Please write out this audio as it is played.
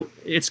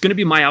it's going to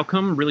be my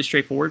outcome, really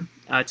straightforward,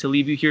 to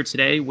leave you here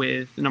today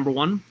with number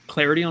one,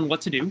 clarity on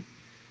what to do.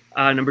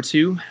 Number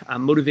two,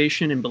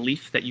 motivation and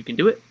belief that you can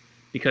do it,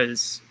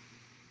 because,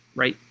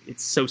 right,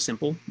 it's so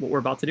simple what we're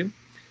about to do.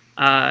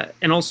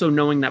 And also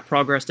knowing that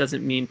progress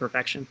doesn't mean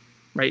perfection,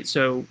 right?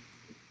 So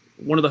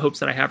one of the hopes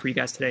that I have for you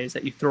guys today is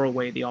that you throw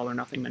away the all or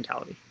nothing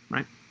mentality,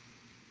 right?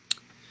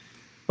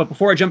 But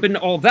before I jump into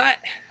all of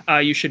that,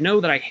 you should know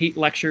that I hate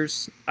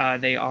lectures.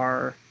 They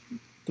are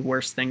the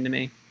worst thing to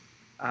me.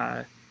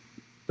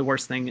 The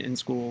worst thing in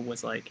school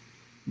was like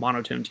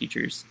monotone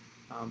teachers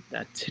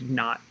that did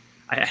not,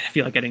 I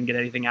feel like I didn't get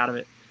anything out of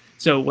it.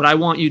 So what I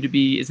want you to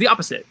be is the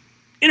opposite,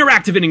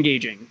 interactive and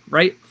engaging,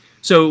 right?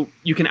 So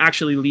you can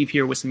actually leave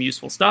here with some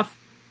useful stuff.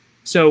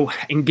 So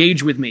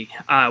engage with me.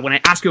 When I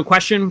ask you a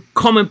question,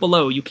 comment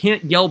below. You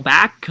can't yell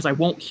back because I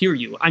won't hear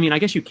you. I mean, I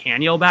guess you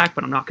can yell back,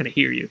 but I'm not going to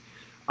hear you.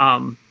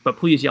 But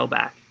please yell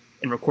back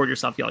and record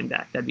yourself yelling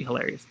back. That'd be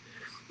hilarious.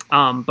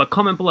 But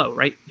comment below,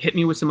 right? Hit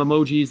me with some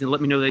emojis and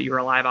let me know that you're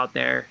alive out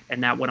there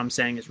and that what I'm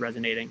saying is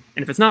resonating.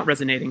 And if it's not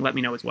resonating, let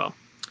me know as well.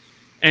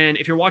 And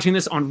if you're watching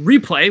this on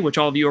replay, which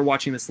all of you are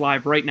watching this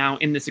live right now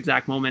in this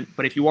exact moment,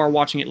 but if you are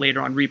watching it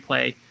later on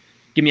replay,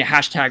 give me a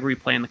hashtag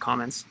replay in the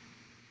comments.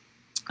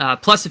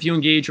 Plus, if you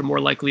engage, you're more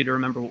likely to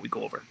remember what we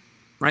go over,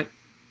 right?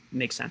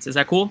 Makes sense. Is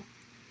that cool?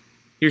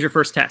 Here's your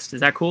first test.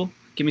 Is that cool?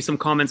 Give me some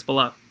comments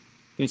below.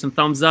 Give me some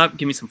thumbs up.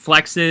 Give me some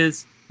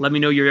flexes. Let me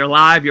know you're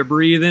alive, you're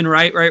breathing,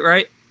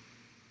 right?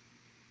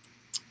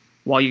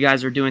 While you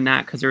guys are doing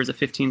that, because there's a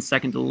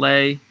 15-second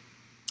delay.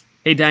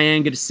 Hey,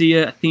 Diane, good to see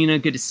you. Athena,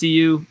 good to see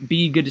you.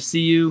 B, good to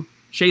see you.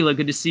 Shayla,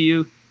 good to see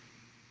you.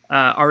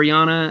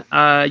 Ariana,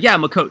 yeah,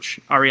 I'm a coach,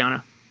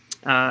 Ariana.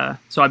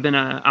 So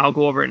I'll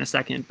go over it in a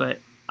second, but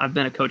I've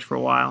been a coach for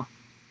a while.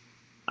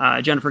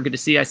 Jennifer, good to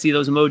see you. I see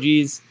those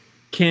emojis.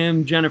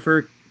 Kim,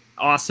 Jennifer,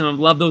 awesome.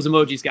 Love those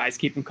emojis, guys.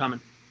 Keep them coming.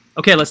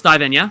 Okay, let's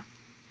dive in, yeah?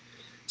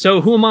 So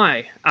who am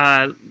I?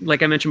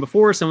 Like I mentioned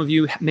before, some of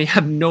you may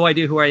have no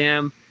idea who I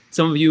am.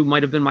 Some of you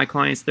might have been my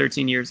clients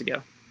 13 years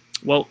ago.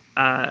 Well,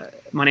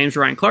 my name is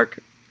Ryan Clark.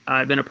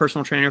 I've been a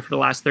personal trainer for the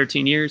last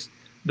 13 years.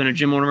 I've been a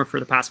gym owner for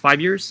the past 5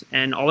 years.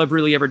 And all I've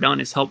really ever done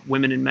is help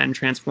women and men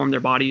transform their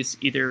bodies,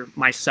 either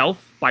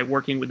myself by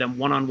working with them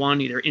one-on-one,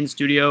 either in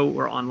studio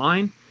or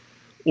online,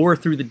 or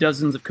through the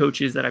dozens of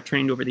coaches that I've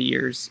trained over the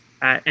years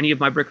at any of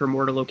my brick or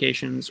mortar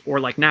locations, or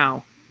like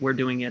now, we're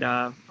doing it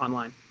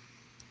online.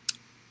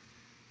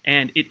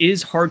 And it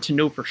is hard to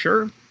know for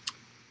sure,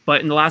 but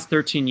in the last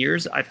 13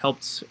 years, I've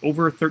helped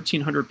over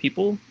 1,300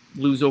 people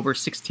lose over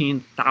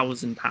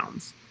 16,000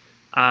 pounds.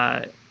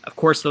 Of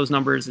course, those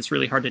numbers, it's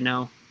really hard to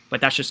know,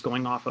 but that's just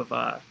going off of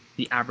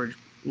the average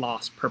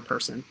loss per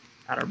person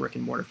at our brick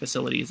and mortar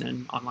facilities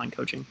and online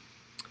coaching.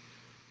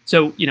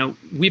 So,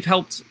 we've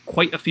helped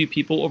quite a few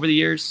people over the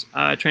years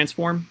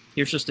transform.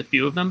 Here's just a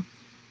few of them.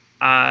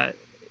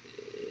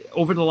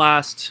 Over the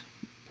last,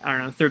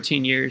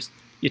 13 years,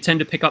 you tend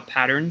to pick up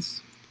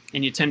patterns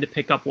and you tend to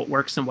pick up what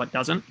works and what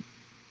doesn't.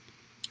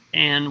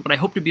 And what I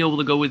hope to be able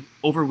to go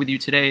over with you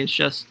today is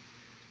just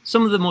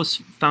some of the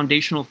most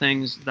foundational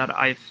things that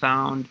I've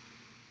found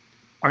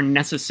are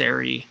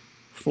necessary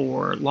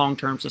for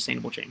long-term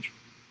sustainable change,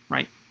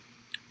 right?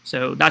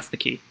 So that's the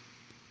key.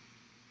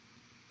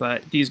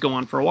 But these go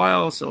on for a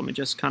while, so let me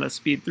just kind of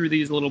speed through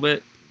these a little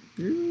bit.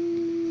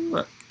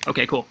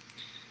 Okay, cool.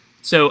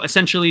 So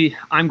essentially,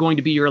 I'm going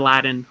to be your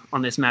Aladdin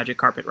on this magic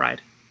carpet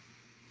ride.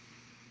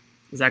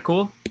 Is that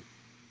cool?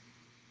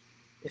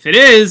 If it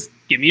is,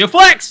 give me a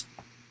flex.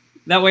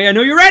 That way I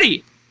know you're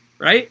ready,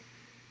 right?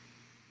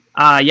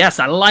 Yes,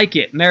 I like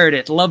it.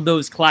 Meredith, love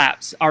those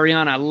claps.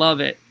 Ariana, love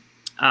it.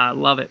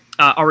 Love it.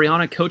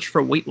 Ariana, coach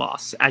for weight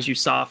loss, as you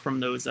saw from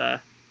those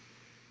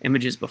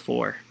images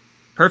before.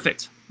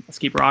 Perfect. Let's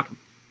keep rocking.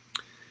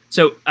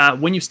 So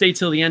when you stay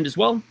till the end as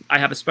well, I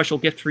have a special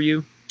gift for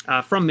you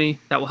from me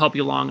that will help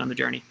you along on the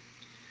journey.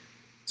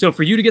 So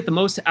for you to get the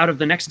most out of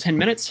the next 10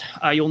 minutes,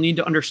 you'll need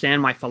to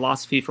understand my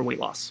philosophy for weight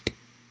loss.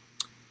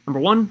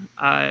 Number one,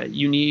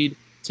 you need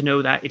to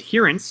know that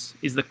adherence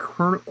is the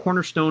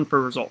cornerstone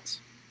for results,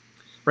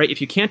 right?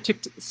 If you can't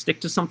stick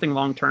to something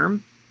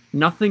long-term,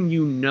 nothing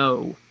you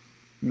know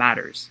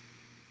matters,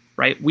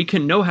 right? We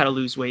can know how to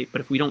lose weight, but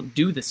if we don't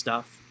do this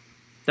stuff,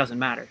 it doesn't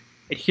matter.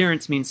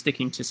 Adherence means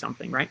sticking to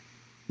something, right?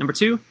 Number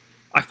two,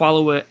 I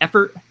follow an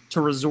effort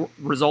to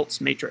results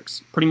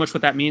matrix. Pretty much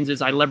what that means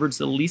is I leverage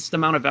the least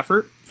amount of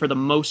effort for the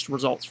most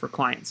results for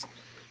clients.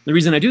 The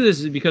reason I do this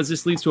is because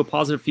this leads to a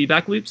positive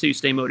feedback loop so you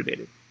stay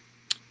motivated,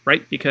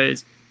 right?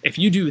 Because if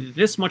you do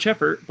this much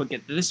effort but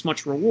get this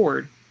much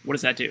reward, what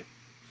does that do?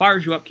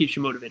 Fires you up, keeps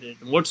you motivated.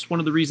 And what's one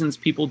of the reasons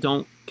people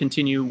don't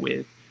continue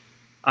with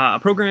a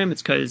program?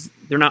 It's because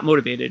they're not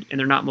motivated, and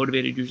they're not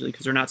motivated usually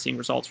because they're not seeing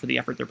results for the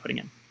effort they're putting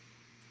in.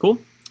 Cool?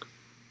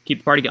 Keep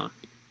the party going.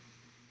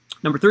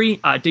 Number three,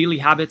 daily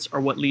habits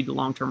are what lead to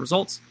long-term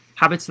results.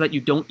 Habits that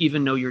you don't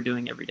even know you're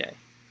doing every day.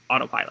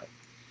 Autopilot.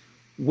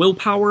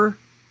 Willpower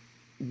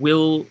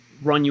will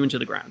run you into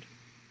the ground,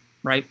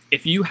 right?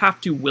 If you have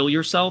to will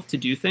yourself to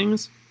do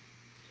things,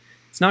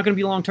 it's not going to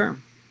be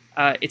long-term.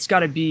 it's got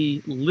to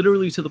be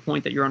literally to the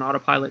point that you're on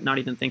autopilot, not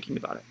even thinking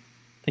about it.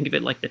 Think of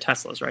it like the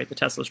Teslas, right? The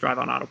Teslas drive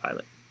on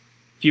autopilot.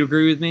 If you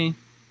agree with me,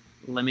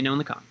 let me know in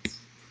the comments.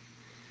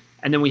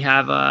 And then we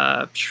have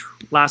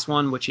last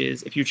one, which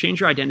is if you change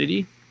your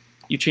identity,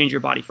 you change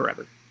your body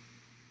forever.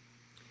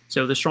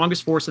 So the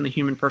strongest force in the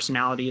human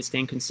personality is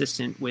staying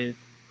consistent with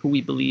who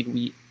we believe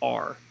we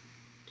are.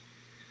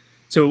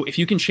 So if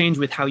you can change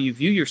with how you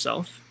view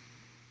yourself,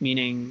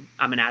 meaning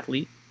I'm an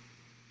athlete,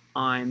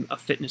 I'm a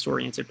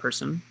fitness-oriented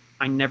person,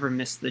 I never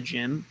miss the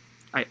gym,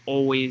 I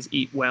always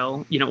eat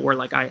well, or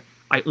like I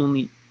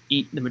only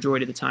eat the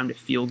majority of the time to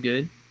feel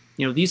good.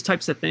 These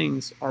types of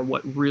things are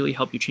what really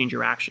help you change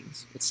your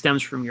actions. It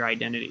stems from your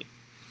identity.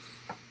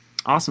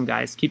 Awesome,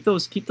 guys. Keep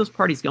those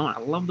parties going. I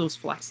love those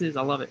flexes.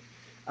 I love it.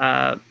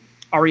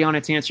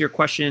 Ariana, to answer your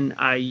question,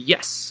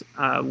 yes,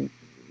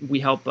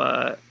 we help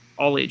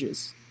all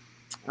ages.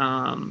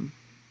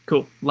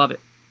 Cool. Love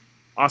it.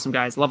 Awesome,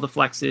 guys. Love the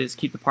flexes.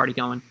 Keep the party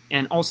going.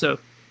 And also,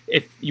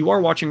 if you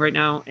are watching right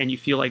now and you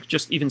feel like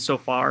just even so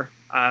far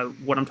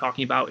what I'm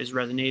talking about is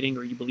resonating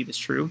or you believe is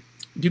true,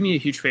 do me a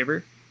huge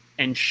favor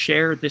and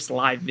share this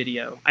live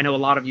video. I know a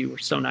lot of you were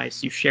so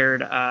nice. You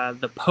shared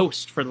the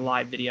post for the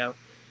live video.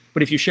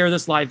 But if you share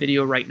this live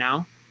video right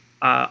now,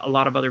 a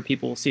lot of other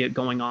people will see it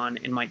going on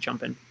and might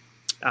jump in,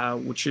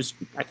 which is,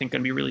 I think,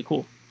 going to be really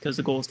cool because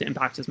the goal is to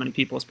impact as many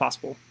people as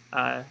possible.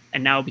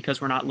 And now, because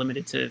we're not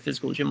limited to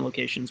physical gym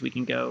locations, we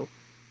can go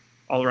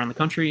all around the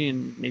country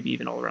and maybe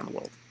even all around the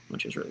world,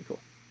 which is really cool.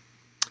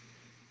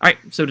 All right,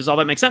 so does all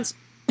that make sense?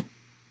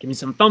 Give me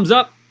some thumbs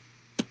up.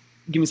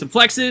 Give me some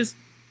flexes.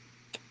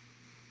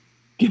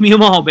 Give me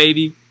them all,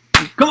 baby.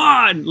 Come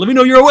on. Let me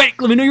know you're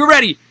awake. Let me know you're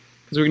ready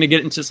because we're going to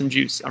get into some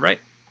juice, all right?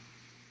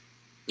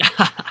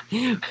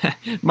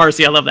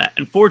 Marcy, I love that.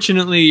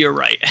 Unfortunately, you're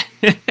right.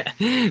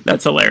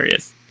 That's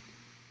hilarious.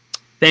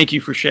 Thank you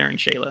for sharing,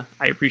 Shayla.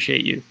 I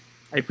appreciate you.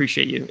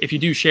 If you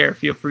do share,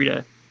 feel free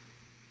to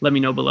let me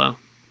know below.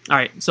 All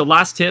right, so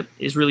last tip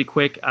is really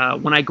quick.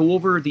 When I go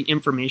over the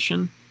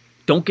information,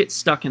 don't get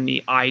stuck in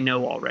the I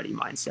know already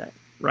mindset,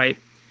 right?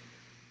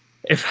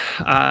 If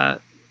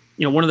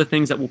one of the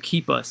things that will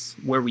keep us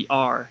where we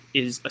are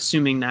is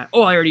assuming that,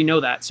 oh, I already know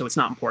that, so it's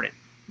not important.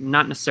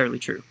 Not necessarily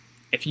true.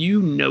 If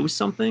you know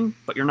something,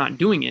 but you're not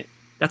doing it,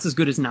 that's as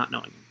good as not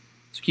knowing it.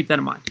 So keep that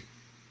in mind.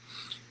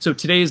 So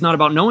today is not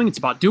about knowing, it's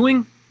about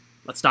doing.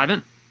 Let's dive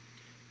in.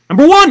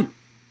 Number 1,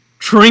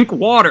 drink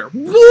water.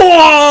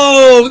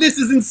 Whoa, this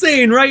is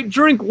insane, right?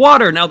 Drink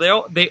water. Now,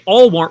 they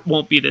all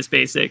won't be this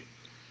basic,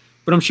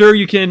 but I'm sure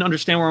you can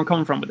understand where I'm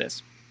coming from with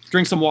this.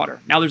 Drink some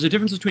water. Now, there's a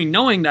difference between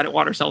knowing that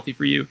water's healthy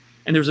for you,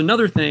 and there's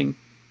another thing,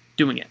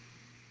 doing it,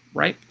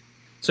 right?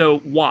 So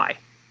why?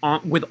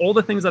 With all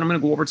the things that I'm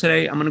going to go over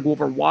today, I'm going to go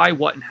over why,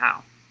 what, and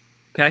how,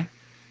 okay?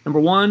 Number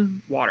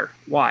 1, water.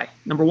 Why?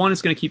 Number 1,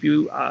 it's going to keep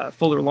you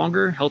fuller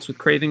longer, helps with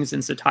cravings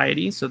and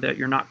satiety so that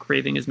you're not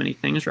craving as many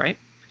things, right?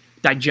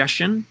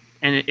 Digestion,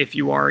 and if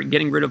you are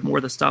getting rid of more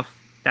of the stuff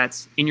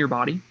that's in your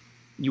body,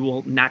 you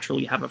will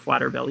naturally have a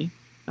flatter belly.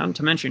 Not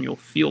to mention, you'll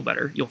feel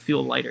better. You'll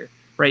feel lighter,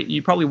 right?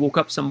 You probably woke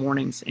up some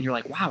mornings and you're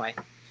like, wow,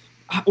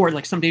 or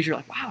like some days you're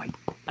like, wow,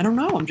 I don't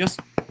know, I'm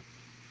just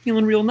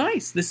feeling real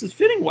nice. This is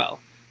fitting well.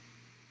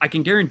 I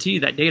can guarantee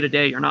that day to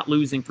day, you're not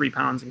losing 3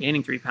 pounds and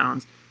gaining 3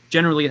 pounds.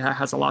 Generally, that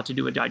has a lot to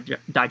do with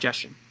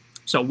digestion.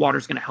 So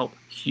water's going to help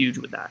huge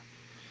with that.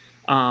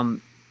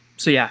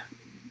 So yeah,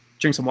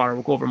 drink some water.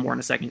 We'll go over more in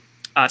a second.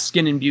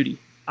 Skin and beauty.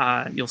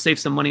 You'll save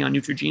some money on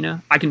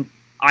Neutrogena.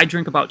 I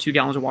drink about 2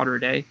 gallons of water a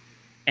day.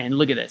 And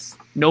look at this.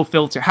 No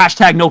filter.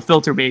 Hashtag no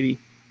filter, baby.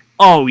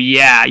 Oh,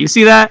 yeah. You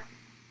see that?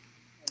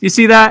 You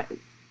see that?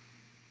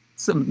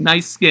 Some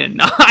nice skin.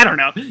 I don't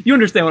know. You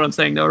understand what I'm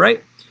saying, though,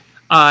 right?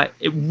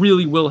 It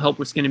really will help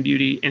with skin and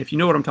beauty. And if you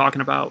know what I'm talking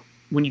about,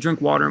 when you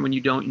drink water and when you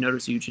don't, you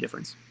notice a huge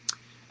difference.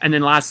 And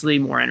then lastly,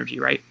 more energy,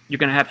 right? You're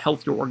going to have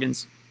healthier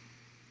organs,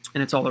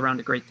 and it's all around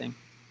a great thing.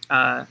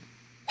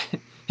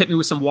 Hit me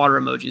with some water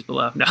emojis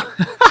below. No.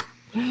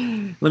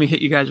 Let me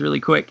hit you guys really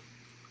quick.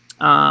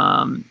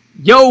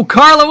 Yo,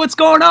 Carla, what's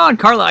going on?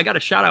 Carla, I got a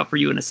shout out for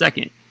you in a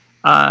second.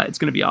 It's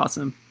going to be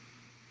awesome.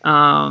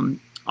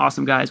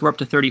 Awesome, guys. We're up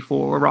to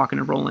 34. We're rocking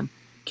and rolling.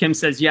 Kim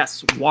says,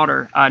 yes,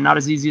 water. Not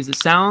as easy as it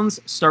sounds.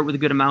 Start with a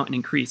good amount and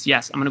increase.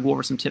 Yes, I'm going to go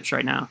over some tips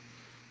right now.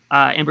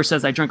 Amber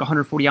says, I drank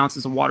 140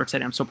 ounces of water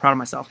today. I'm so proud of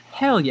myself.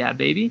 Hell yeah,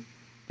 baby.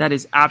 That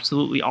is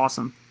absolutely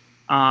awesome.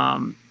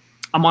 I'm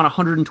on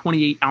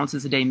 128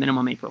 ounces a day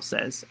minimum, April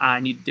says. I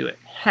need to do it.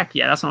 Heck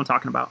yeah, that's what I'm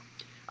talking about.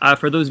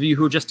 For those of you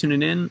who are just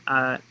tuning in,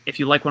 if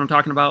you like what I'm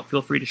talking about,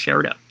 feel free to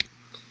share it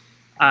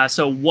up.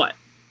 So what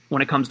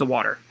when it comes to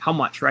water? How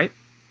much, right?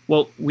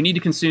 Well, we need to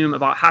consume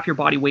about half your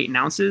body weight in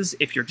ounces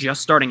if you're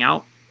just starting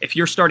out. If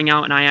you're starting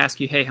out and I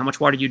ask you, hey, how much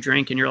water do you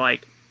drink? And you're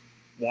like,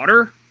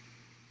 water?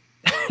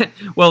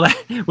 Well,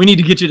 we need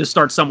to get you to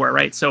start somewhere,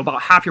 right? So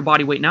about half your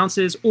body weight in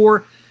ounces,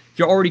 or if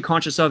you're already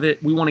conscious of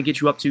it, we want to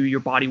get you up to your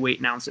body weight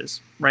in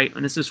ounces, right?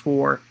 And this is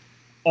for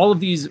all of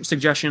these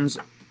suggestions,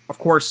 of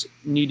course,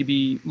 need to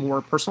be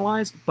more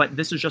personalized, but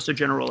this is just a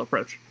general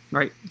approach,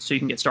 right? So you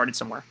can get started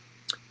somewhere.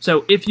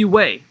 So if you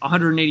weigh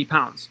 180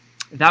 pounds,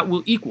 that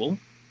will equal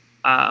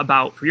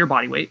about, for your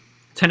body weight,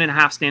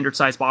 10.5 standard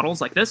size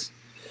bottles like this.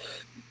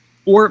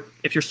 Or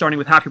if you're starting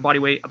with half your body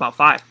weight, about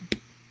 5.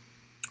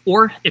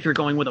 Or if you're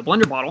going with a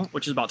blender bottle,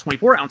 which is about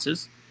 24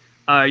 ounces,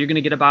 you're going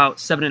to get about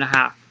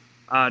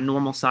 7.5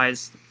 normal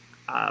size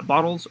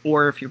bottles.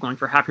 Or if you're going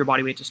for half your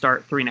body weight to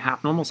start,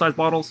 3.5 normal size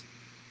bottles.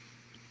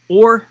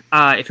 Or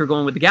if you're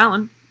going with the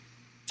gallon,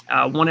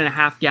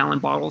 1.5 gallon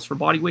bottles for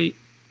body weight.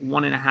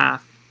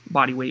 1.5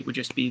 body weight would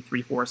just be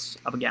 3/4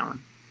 of a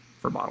gallon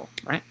per bottle,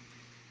 right?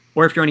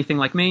 Or if you're anything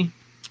like me,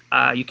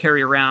 you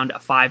carry around a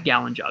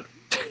 5-gallon jug.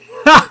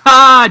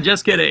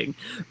 Just kidding.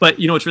 But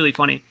you know what's really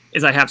funny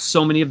is I have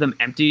so many of them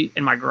empty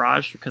in my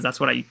garage because that's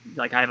what I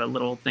like. I have a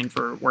little thing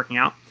for working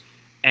out,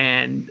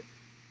 and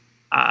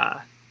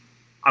I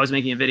was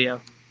making a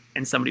video,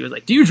 and somebody was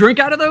like, "Do you drink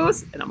out of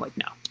those?" And I'm like,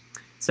 "No."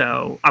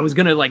 So I was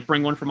gonna like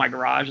bring one from my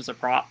garage as a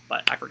prop,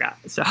 but I forgot.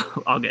 So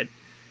all good.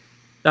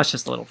 That's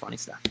just a little funny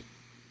stuff.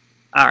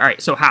 All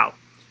right. So how?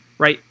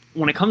 Right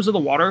when it comes to the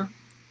water,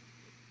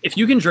 if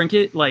you can drink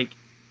it like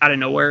out of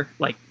nowhere,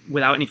 like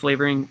without any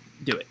flavoring,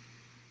 do it.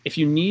 If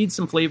you need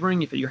some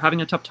flavoring, if you're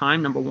having a tough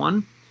time, number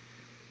one,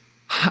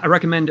 I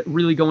recommend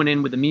really going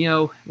in with the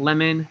Mio,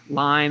 lemon,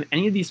 lime,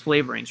 any of these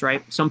flavorings,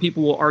 right? Some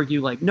people will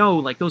argue like, no,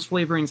 like those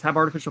flavorings have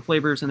artificial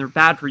flavors and they're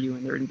bad for you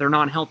and they're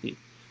not healthy.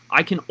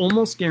 I can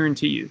almost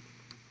guarantee you,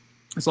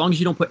 as long as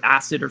you don't put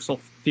acid or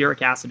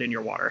sulfuric acid in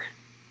your water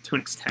to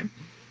an extent,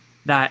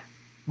 that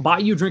by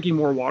you drinking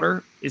more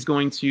water is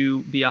going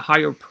to be a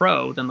higher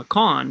pro than the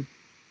con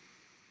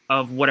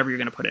of whatever you're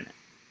going to put in it,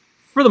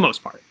 for the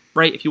most part.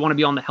 Right? If you want to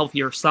be on the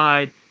healthier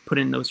side, put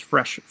in those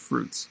fresh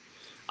fruits.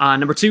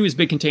 Number 2 is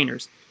big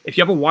containers. If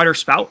you have a wider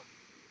spout,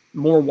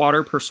 more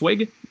water per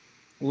swig,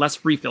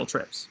 less refill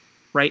trips,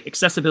 right?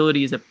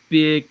 Accessibility is a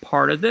big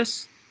part of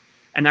this,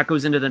 and that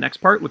goes into the next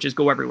part, which is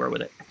go everywhere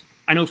with it.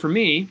 I know for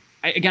me,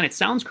 again, it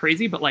sounds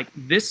crazy, but like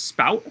this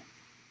spout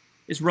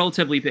is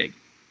relatively big,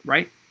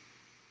 right?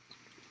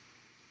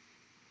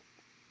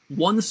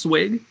 One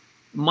swig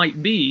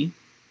might be,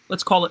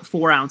 let's call it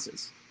 4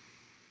 ounces.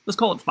 Let's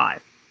call it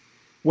 5.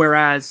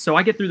 Whereas, so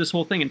I get through this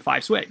whole thing in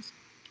 5 swigs.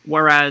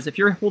 Whereas if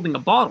you're holding a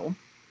bottle,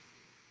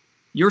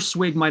 your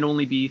swig might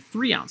only be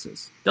 3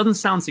 ounces. Doesn't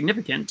sound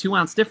significant,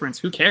 2-ounce difference,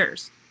 who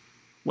cares?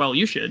 Well,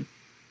 you should.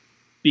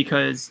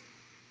 Because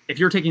if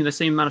you're taking the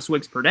same amount of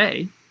swigs per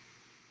day,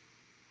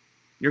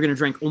 you're going to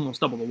drink almost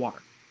double the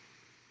water.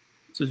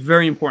 So it's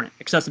very important.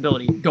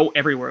 Accessibility, go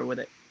everywhere with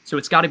it. So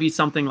it's got to be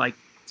something like,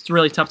 it's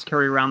really tough to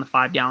carry around the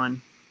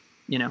 5-gallon,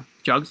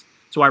 jugs.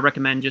 So I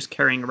recommend just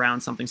carrying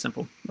around something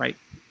simple, right?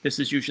 This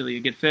is usually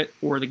a good fit,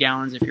 or the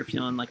gallons if you're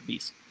feeling like a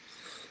beast.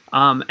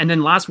 And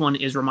then last one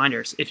is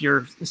reminders. If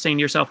you're saying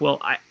to yourself,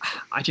 well,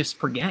 I just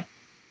forget.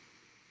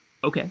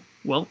 Okay,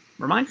 well,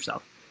 remind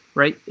yourself,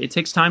 right? It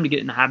takes time to get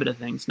in the habit of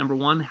things. Number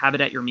 1, have it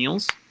at your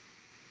meals,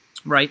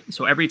 right?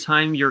 So every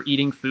time you're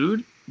eating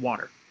food,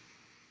 water,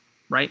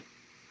 right?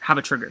 Have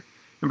a trigger.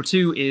 Number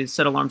 2 is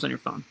set alarms on your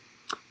phone.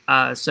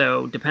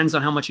 So depends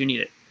on how much you need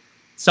it.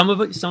 Some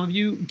of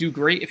you do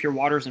great if your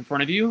water's in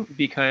front of you,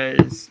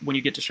 because when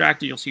you get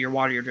distracted, you'll see your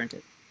water, you'll drink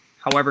it.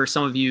 However,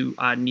 some of you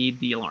need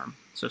the alarm.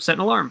 So set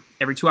an alarm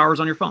every 2 hours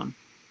on your phone.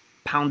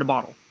 Pound a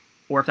bottle.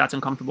 Or if that's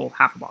uncomfortable,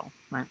 half a bottle,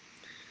 right?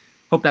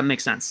 Hope that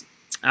makes sense.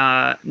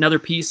 Another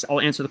piece,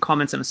 I'll answer the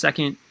comments in a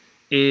second,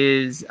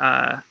 is...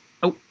 oh,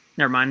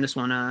 never mind, this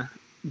one.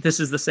 This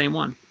is the same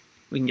one.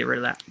 We can get rid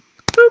of that.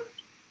 Boop.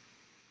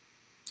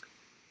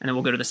 And then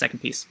we'll go to the second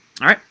piece.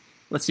 All right,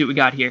 let's see what we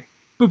got here.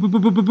 Boo, boo, boo,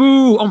 boo, boo,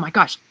 boo. Oh my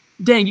gosh.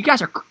 Dang, you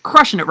guys are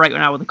crushing it right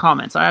now with the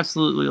comments. I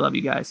absolutely love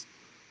you guys.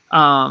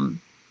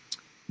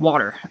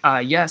 Water.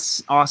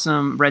 Yes,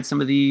 awesome. Read some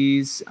of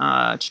these.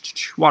 Water.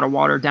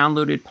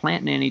 Downloaded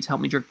Plant Nanny to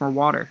help me drink more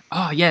water.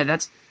 Oh yeah,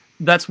 that's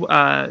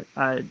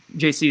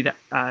JC.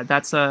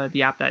 That's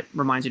the app that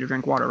reminds you to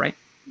drink water, right?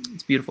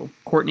 It's beautiful.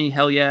 Courtney,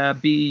 hell yeah.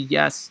 B,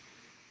 yes.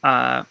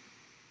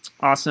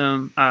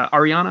 Awesome.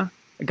 Ariana,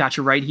 I got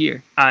you right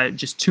here.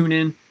 Just tune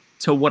in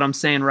to what I'm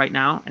saying right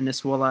now, and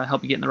this will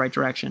help you get in the right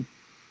direction.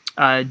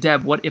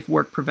 Deb, what if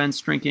work prevents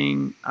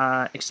drinking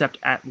except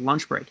at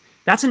lunch break?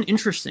 That's an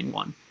interesting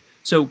one.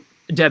 So,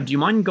 Deb, do you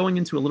mind going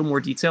into a little more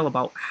detail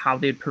about how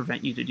they'd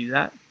prevent you to do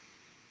that?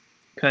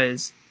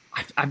 Because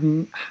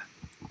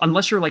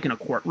unless you're like in a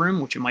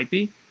courtroom, which it might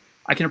be,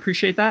 I can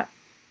appreciate that.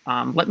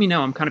 Let me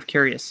know. I'm kind of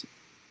curious.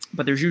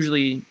 But there's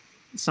usually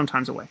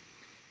sometimes a way.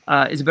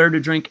 Is it better to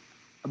drink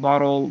a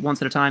bottle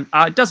once at a time?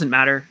 It doesn't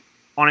matter.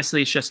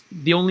 Honestly, it's just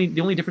the only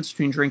difference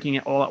between drinking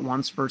it all at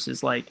once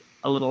versus like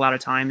a little at a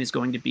time is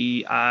going to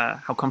be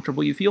how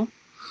comfortable you feel,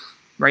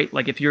 right?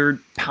 Like if you're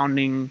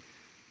pounding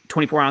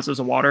 24 ounces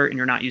of water and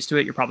you're not used to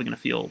it, you're probably going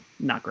to feel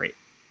not great.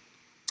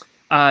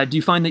 Do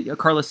you find that,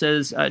 Carla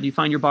says, do you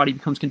find your body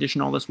becomes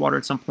conditioned to all this water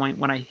at some point?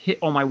 When I hit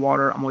all my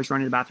water, I'm always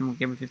running to the bathroom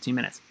every 15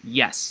 minutes.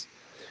 Yes.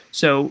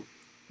 So,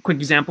 quick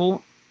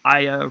example,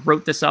 I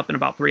wrote this up in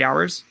about 3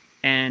 hours,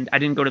 and I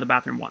didn't go to the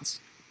bathroom once.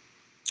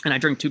 And I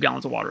drink 2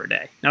 gallons of water a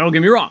day. Now, don't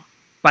get me wrong.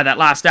 By that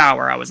last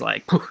hour, I was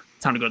like,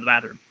 time to go to the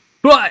bathroom.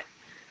 But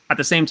at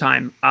the same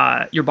time,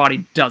 your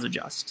body does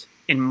adjust.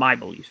 in my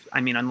belief. I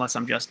mean, unless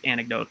I'm just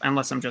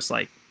unless I'm just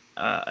like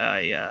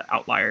a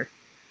outlier.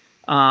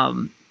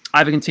 I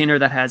have a container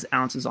that has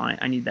ounces on it.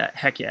 I need that.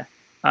 Heck yeah.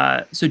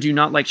 So do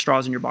not like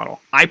straws in your bottle.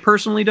 I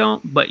personally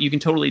don't, but you can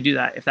totally do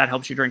that if that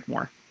helps you drink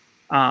more.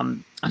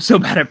 I'm so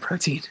bad at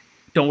protein.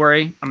 Don't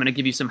worry. I'm going to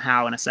give you some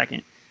how in a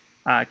second,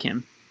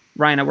 Kim.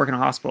 Ryan, I work in a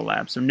hospital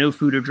lab, so no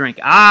food or drink.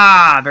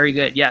 Ah, very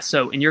good. Yeah,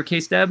 so in your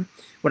case, Deb,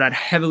 what I'd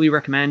heavily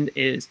recommend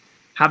is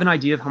have an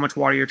idea of how much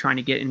water you're trying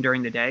to get in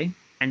during the day,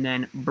 and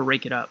then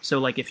break it up. So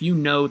like if you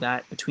know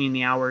that between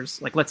the hours,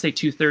 like let's say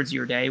 2/3 of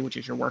your day, which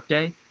is your work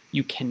day,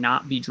 you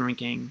cannot be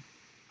drinking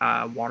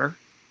water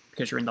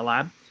because you're in the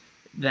lab,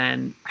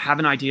 then have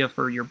an idea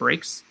for your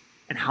breaks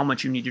and how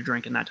much you need to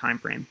drink in that time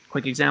frame.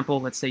 Quick example,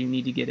 let's say you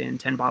need to get in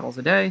 10 bottles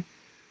a day.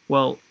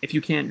 Well, if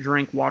you can't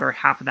drink water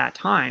half of that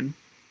time,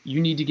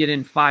 you need to get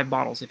in 5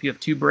 bottles. If you have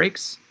 2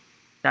 breaks,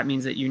 that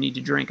means that you need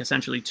to drink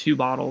essentially 2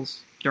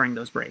 bottles during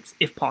those breaks,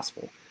 if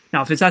possible.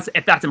 Now, if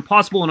that's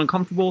impossible and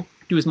uncomfortable,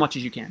 do as much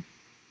as you can,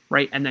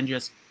 right? And then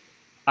just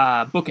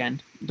bookend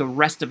the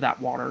rest of that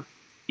water,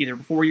 either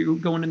before you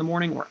go in the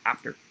morning or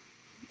after,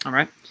 all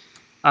right?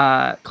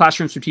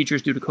 Classrooms for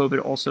teachers due to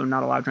COVID also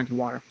not allowed drinking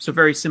water. So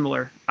very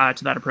similar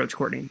to that approach,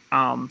 Courtney.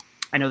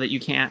 I know that you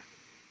can't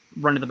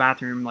run to the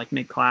bathroom like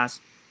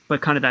mid-class,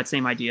 but kind of that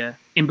same idea.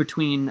 In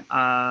between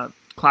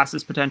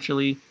classes,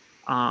 potentially,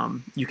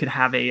 you could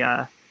have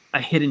a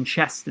hidden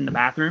chest in the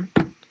bathroom,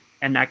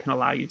 and that can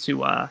allow you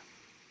to,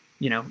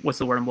 what's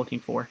the word I'm looking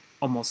for?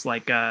 Almost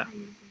like,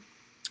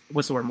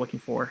 what's the word I'm looking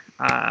for?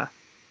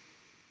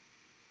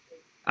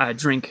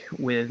 Drink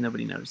with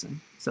nobody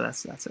noticing. So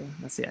that's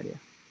the idea.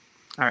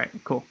 All right,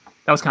 cool.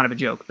 That was kind of a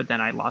joke, but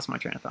then I lost my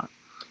train of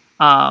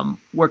thought.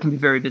 Work can be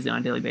very busy on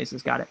a daily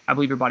basis. Got it. I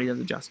believe your body does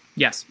adjust.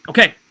 Yes.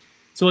 Okay.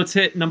 So let's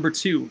hit number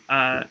 2.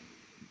 Can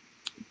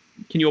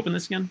you open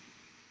this again?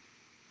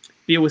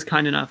 Bia was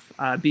kind enough.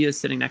 Bia is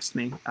sitting next to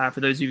me. For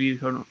those of you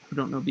who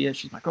don't know Bia,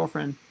 she's my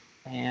girlfriend,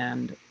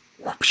 and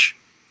whoosh,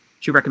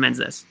 she recommends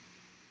this,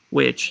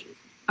 which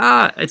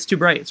it's too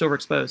bright. It's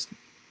overexposed. Can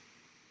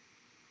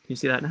you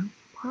see that now?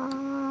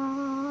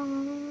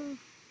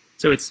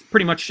 So it's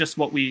pretty much just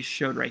what we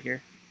showed right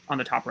here on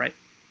the top right.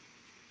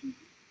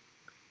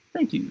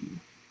 Thank you.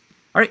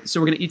 All right, so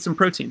we're going to eat some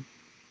protein.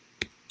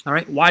 All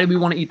right, why do we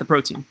want to eat the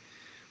protein?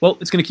 Well,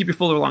 it's going to keep you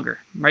fuller longer,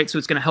 right? So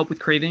it's going to help with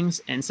cravings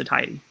and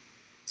satiety.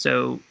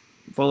 So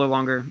fuller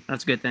longer,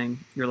 that's a good thing.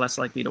 You're less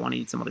likely to want to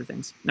eat some other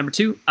things. Number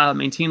 2,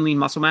 maintain lean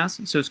muscle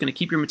mass. So it's going to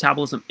keep your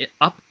metabolism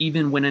up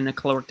even when in a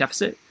caloric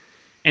deficit.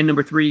 And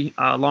number 3,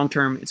 long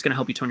term, it's going to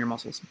help you tone your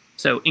muscles.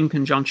 So in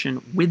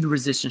conjunction with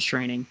resistance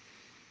training,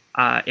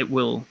 it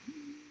will,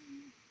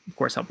 of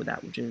course, help with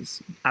that, which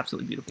is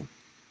absolutely beautiful.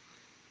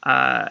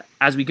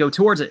 As we go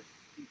towards it,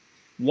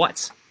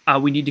 what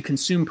we need to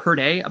consume per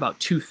day, about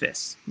 2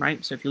 fists,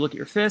 right? So if you look at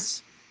your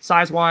fists,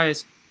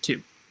 size-wise,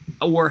 2,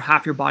 or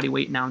half your body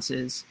weight in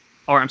ounces,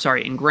 or I'm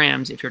sorry, in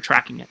grams if you're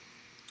tracking it.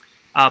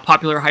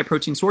 Popular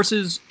high-protein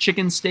sources: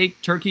 chicken,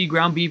 steak, turkey,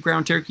 ground beef,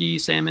 ground turkey,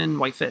 salmon,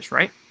 white fish,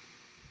 right?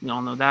 We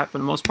all know that for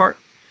the most part.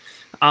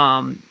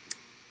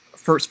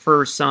 First,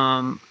 for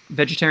some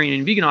vegetarian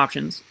and vegan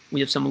options,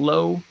 we have some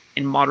low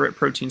and moderate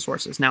protein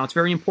sources. Now, it's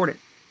very important.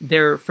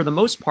 They're, for the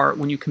most part,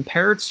 when you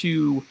compare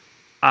to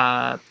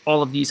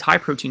all of these high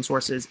protein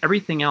sources,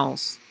 everything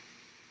else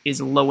is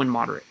low and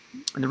moderate.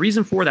 And the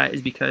reason for that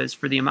is because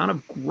for the amount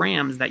of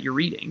grams that you're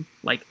eating,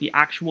 like the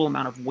actual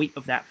amount of weight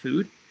of that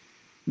food,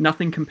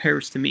 nothing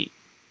compares to meat.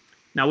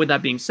 Now, with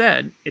that being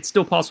said, it's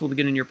still possible to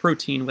get in your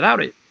protein without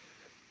it,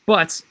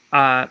 but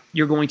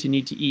you're going to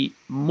need to eat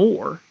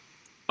more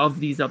of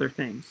these other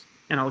things.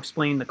 And I'll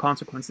explain the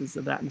consequences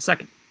of that in a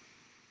second.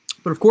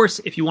 But of course,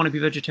 if you want to be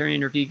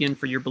vegetarian or vegan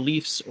for your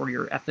beliefs or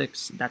your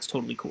ethics, that's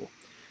totally cool.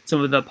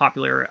 Some of the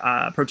popular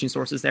protein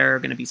sources there are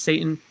going to be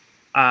seitan,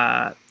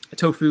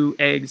 tofu,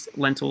 eggs,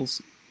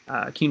 lentils,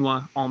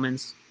 quinoa,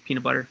 almonds,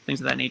 peanut butter, things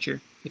of that nature.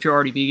 If you're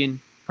already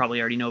vegan, probably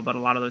already know about a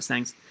lot of those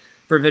things.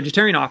 For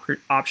vegetarian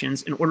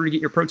options, in order to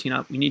get your protein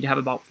up, you need to have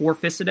about 4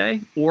 fists a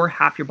day or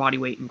half your body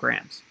weight in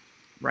grams,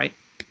 right?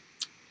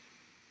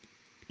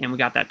 And we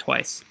got that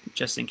twice,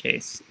 just in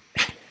case.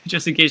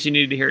 Just in case you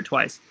needed to hear it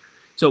twice.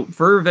 So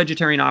for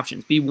vegetarian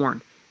options, be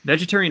warned,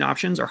 vegetarian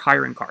options are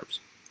higher in carbs.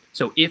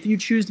 So if you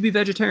choose to be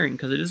vegetarian,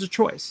 because it is a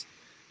choice,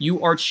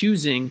 you are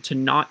choosing to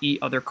not eat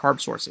other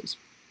carb sources,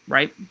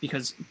 right?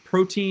 Because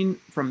protein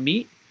from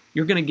meat,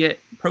 you're going to get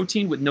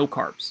protein with no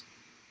carbs.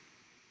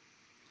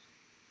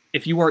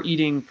 If you are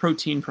eating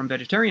protein from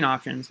vegetarian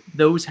options,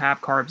 those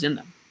have carbs in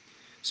them.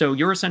 So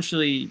you're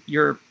essentially,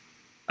 your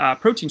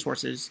protein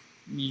sources,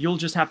 you'll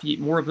just have to eat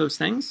more of those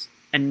things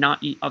and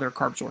not eat other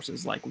carb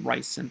sources like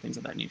rice and things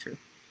of that nature.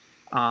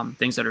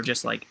 Things that are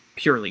just like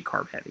purely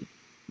carb heavy,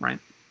 right?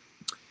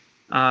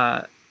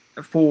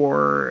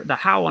 For the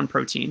how on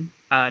protein,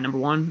 number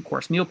 1, of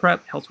course, meal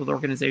prep, helps with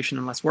organization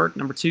and less work.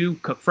 Number 2,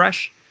 cook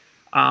fresh.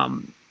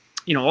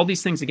 All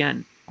these things,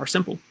 again, are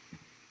simple,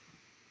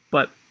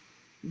 but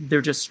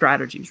they're just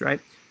strategies, right?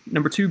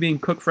 Number 2 being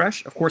cook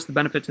fresh. Of course, the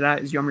benefit to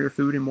that is yummier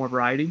food and more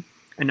variety.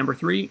 And number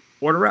 3,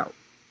 order out,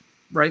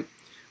 right?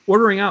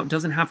 ordering out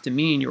doesn't have to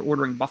mean you're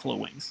ordering buffalo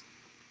wings.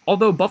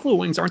 Although buffalo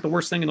wings aren't the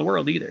worst thing in the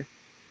world either.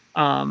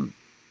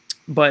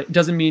 But it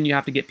doesn't mean you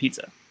have to get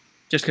pizza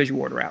just because you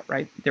order out,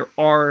 right? There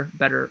are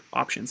better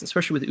options,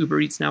 especially with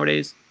Uber Eats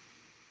nowadays.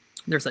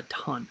 There's a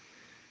ton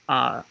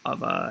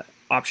of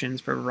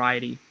options for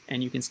variety,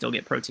 and you can still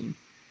get protein.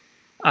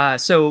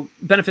 So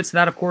benefits to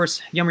that, of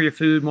course, yummier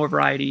food, more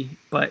variety,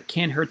 but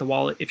can hurt the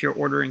wallet if you're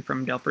ordering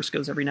from Del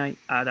Frisco's every night.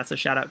 That's a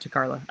shout out to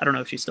Carla. I don't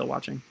know if she's still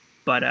watching,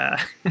 but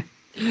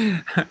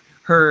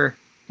her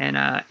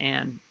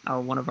and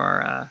one of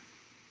our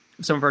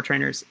some of our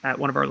trainers at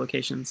one of our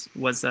locations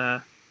was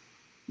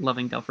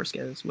loving Del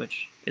Frisco's,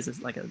 which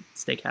is like a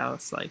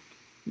steakhouse, like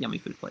yummy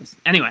food place.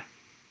 Anyway,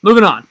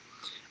 moving on.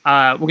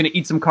 We're gonna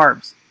eat some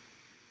carbs.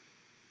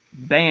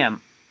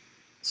 Bam.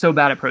 So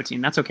bad at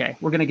protein. That's okay.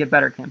 We're gonna get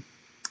better, Kim.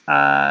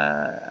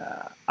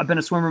 I've been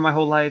a swimmer my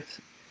whole life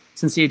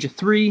since the age of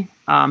 3.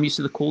 I'm used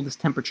to the coldest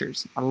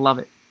temperatures. I love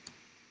it.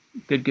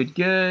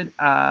 Good.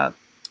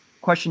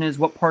 Question is,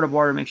 what part of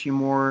water makes you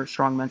more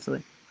strong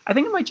mentally? I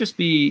think it might just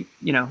be,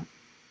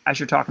 as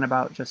you're talking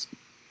about, just,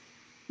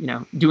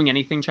 doing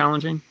anything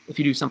challenging. If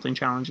you do something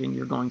challenging,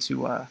 you're going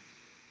to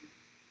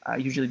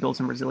usually build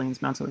some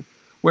resilience mentally.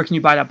 Where can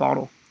you buy that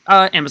bottle?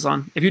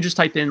 Amazon. If you just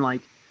type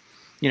in,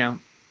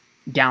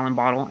 gallon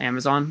bottle,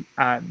 Amazon.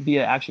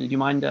 Bia, actually, do you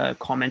mind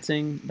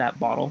commenting that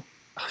bottle?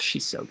 Oh,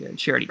 she's so good.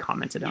 She already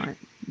commented on it.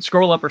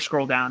 Scroll up or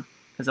scroll down,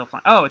 because they'll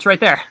find... Oh, it's right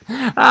there.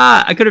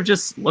 I could have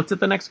just looked at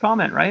the next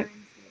comment, right?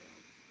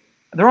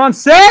 They're on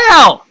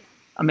sale!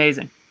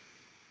 Amazing.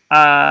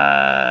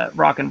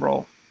 Rock and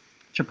roll.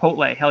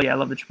 Chipotle. Hell yeah, I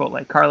love the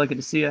Chipotle. Carla, good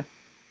to see you.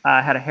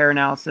 Had a hair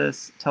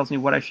analysis. Tells me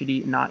what I should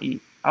eat and not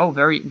eat. Oh,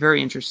 very, very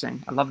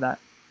interesting. I love that.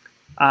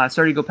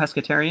 Started to go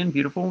pescatarian.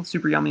 Beautiful.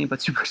 Super yummy, but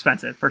super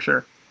expensive, for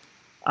sure.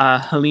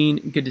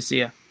 Helene, good to see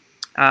you.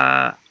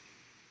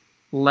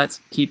 Let's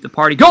keep the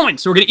party going.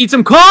 So we're going to eat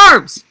some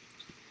carbs.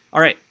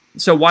 All right.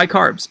 So why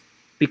carbs?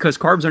 Because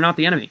carbs are not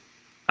the enemy.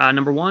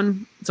 Number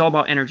one, it's all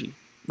about energy,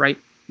 right?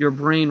 Your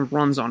brain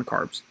runs on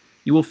carbs.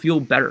 You will feel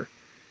better.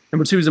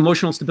 Number two is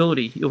emotional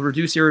stability. You'll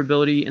reduce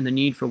irritability and the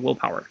need for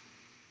willpower.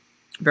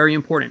 Very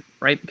important,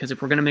 right? Because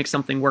if we're going to make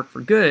something work for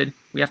good,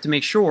 we have to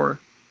make sure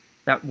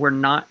that we're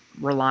not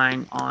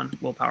relying on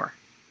willpower.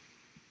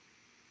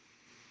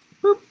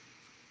 Boop.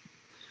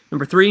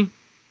 Number three,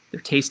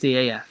 they're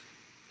tasty AF.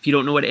 If you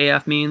don't know what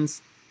AF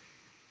means,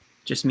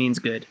 it just means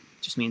good.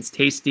 It just means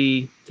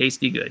tasty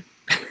good.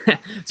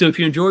 So if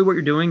you enjoy what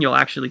you're doing, you'll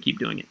actually keep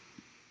doing it.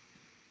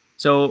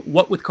 So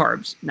what with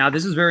carbs? Now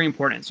this is very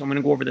important, so I'm going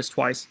to go over this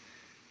twice.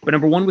 But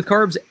number one with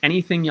carbs,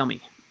 anything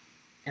yummy.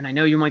 And I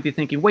know you might be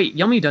thinking, wait,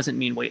 yummy doesn't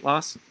mean weight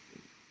loss.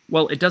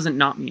 Well, it doesn't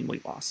not mean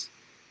weight loss,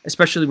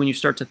 especially when you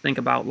start to think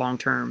about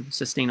long-term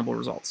sustainable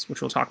results,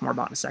 which we'll talk more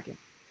about in a second.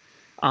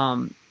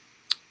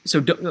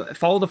 So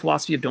follow the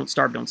philosophy of don't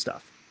starve, don't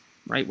stuff,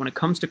 right? When it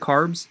comes to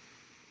carbs,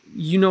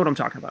 you know what I'm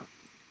talking about.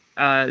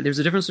 There's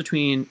a difference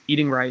between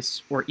eating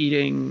rice or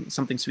eating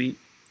something sweet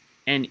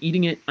and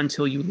eating it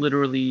until you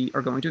literally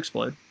are going to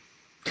explode.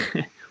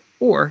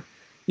 Or,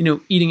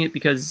 eating it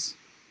because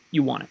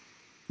you want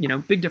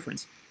it. Big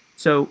difference.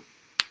 So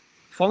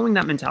following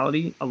that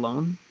mentality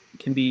alone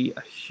can be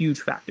a huge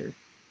factor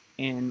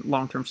in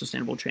long-term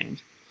sustainable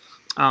change.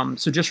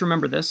 So just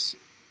remember this,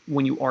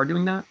 when you are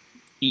doing that,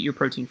 eat your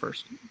protein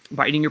first.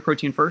 By eating your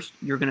protein first,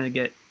 you're going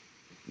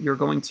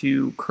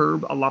to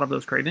curb a lot of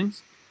those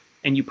cravings,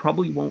 and you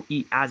probably won't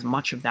eat as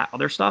much of that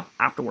other stuff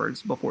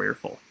afterwards before you're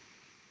full,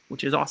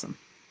 which is awesome,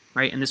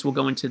 right? And this will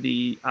go into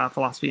the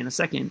philosophy in a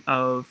second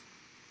of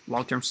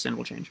long-term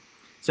sustainable change.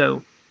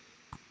 So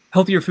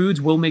healthier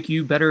foods will make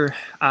you better,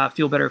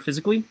 feel better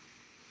physically,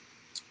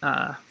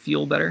 but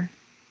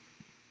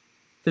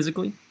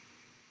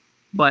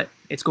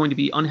it's going to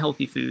be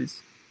unhealthy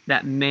foods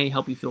that may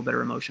help you feel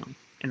better emotionally.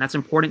 And that's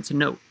important to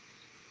note.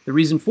 The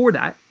reason for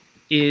that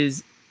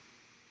is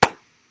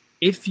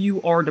if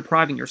you are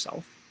depriving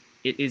yourself,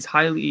 it is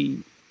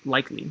highly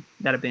likely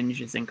that a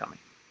binge is incoming,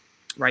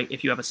 right?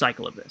 If you have a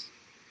cycle of this.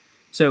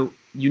 So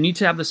you need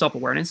to have the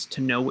self-awareness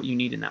to know what you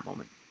need in that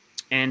moment.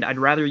 And I'd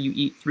rather you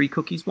eat 3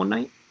 cookies one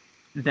night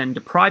than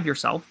deprive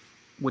yourself,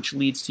 which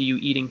leads to you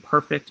eating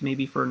perfect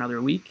maybe for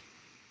another week.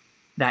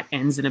 That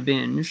ends in a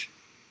binge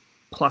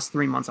plus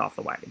 3 months off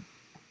the wagon,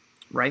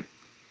 right?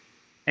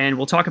 And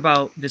we'll talk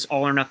about this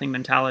all or nothing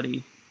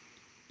mentality,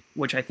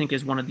 which I think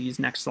is one of these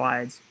next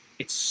slides.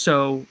 It's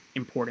so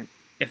important.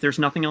 If there's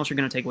nothing else you're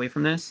going to take away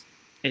from this,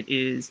 it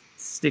is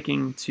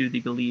sticking to the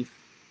belief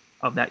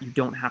of that you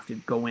don't have to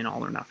go in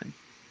all or nothing.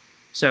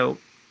 So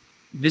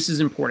this is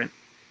important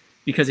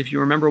because if you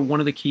remember one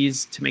of the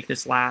keys to make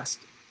this last,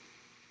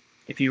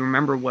 if you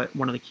remember what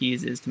one of the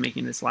keys is to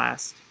making this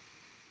last,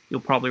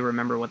 you'll probably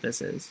remember what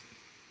this is.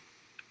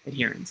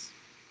 Adherence.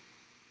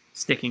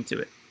 Sticking to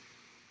it.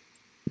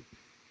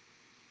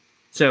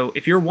 So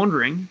if you're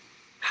wondering,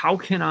 how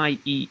can I,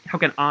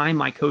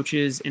 my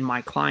coaches, and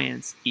my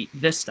clients eat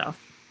this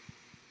stuff,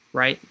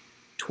 right?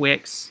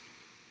 Twix,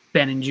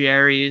 Ben &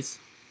 Jerry's,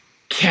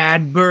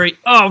 Cadbury,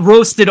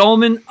 roasted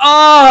almond,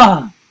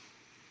 I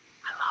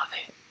love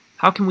it.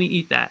 How can we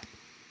eat that?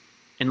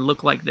 and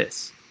look like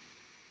this?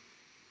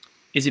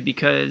 Is it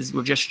because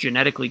we're just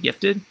genetically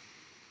gifted?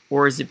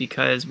 Or is it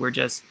because we're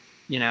just,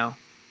 I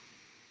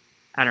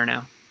don't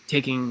know,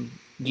 taking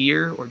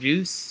gear or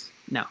juice?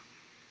 No.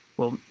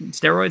 Well,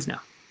 steroids? No.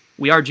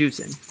 We are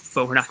juicing,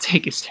 but we're not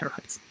taking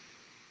steroids.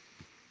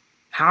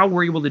 How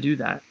we're able to do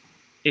that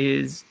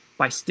is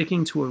by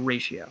sticking to a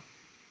ratio,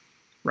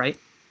 right?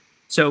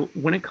 So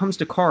when it comes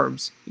to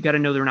carbs, you got to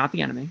know they're not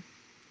the enemy.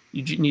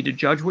 You need to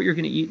judge what you're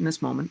going to eat in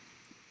this moment,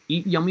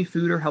 eat yummy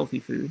food or healthy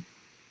food,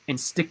 and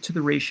stick to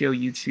the ratio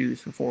you choose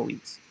for 4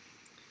 weeks.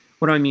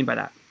 What do I mean by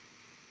that?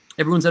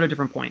 Everyone's at a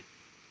different point.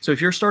 So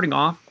if you're starting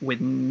off with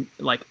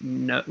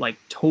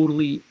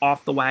totally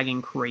off the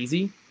wagon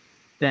crazy,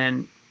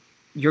 then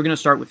you're going to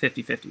start with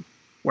 50-50,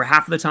 where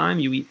half of the time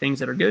you eat things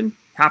that are good,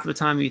 half of the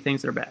time you eat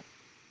things that are bad,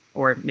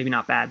 or maybe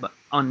not bad, but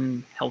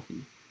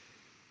unhealthy.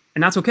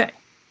 And that's okay.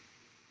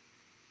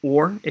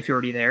 Or if you're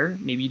already there,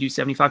 maybe you do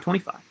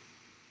 75-25.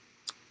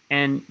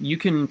 And you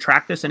can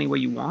track this any way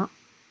you want,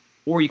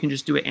 or you can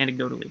just do it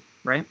anecdotally,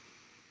 right?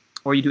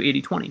 Or you do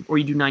 80-20, or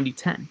you do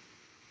 90-10.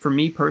 For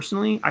me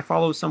personally, I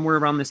follow somewhere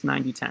around this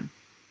 90-10,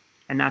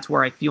 and that's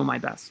where I feel my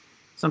best.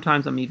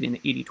 Sometimes I'm even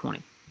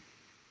 80-20.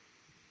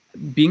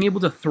 Being able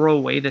to throw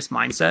away this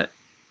mindset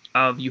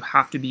of you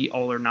have to be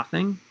all or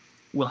nothing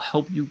will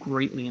help you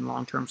greatly in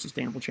long-term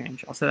sustainable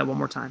change. I'll say that one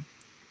more time.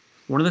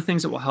 One of the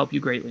things that will help you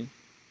greatly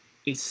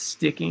is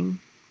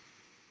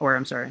one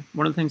of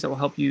the things that will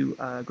help you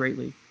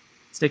greatly,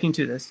 sticking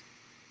to this,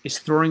 is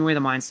throwing away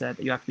the mindset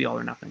that you have to be all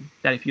or nothing.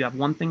 That if you have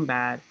one thing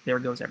bad, there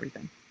goes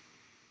everything.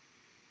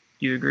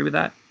 Do you agree with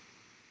that?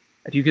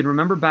 If you can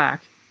remember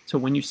back to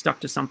when you stuck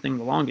to something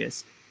the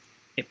longest,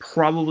 it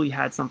probably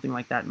had something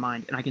like that in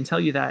mind. And I can tell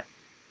you that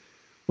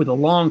with a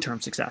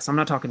long-term success, I'm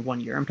not talking 1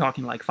 year, I'm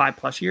talking like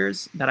 5+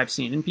 years that I've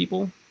seen in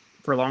people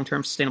for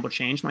long-term sustainable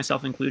change,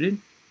 myself included,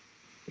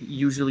 it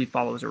usually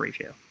follows a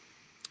ratio.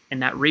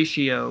 And that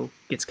ratio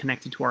gets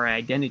connected to our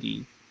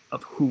identity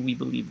of who we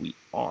believe we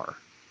are,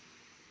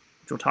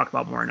 which we'll talk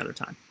about more another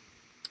time.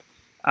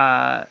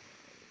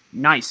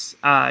 Nice.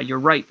 You're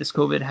right. This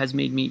COVID has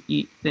made me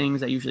eat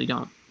things I usually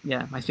don't.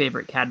 Yeah, my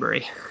favorite,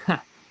 Cadbury.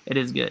 It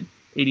is good.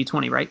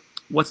 80-20, right?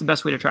 What's the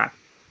best way to track?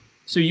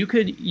 So you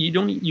could use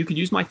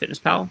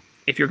MyFitnessPal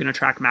if you're going to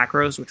track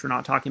macros, which we're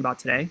not talking about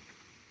today.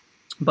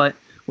 But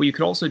what you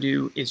could also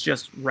do is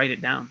just write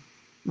it down.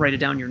 Write it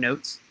down in your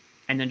notes,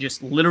 and then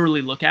just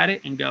literally look at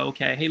it and go,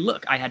 okay, hey,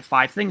 look, I had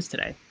 5 things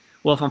today.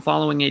 Well, if I'm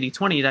following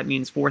 80-20, that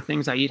means 4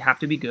 things I eat have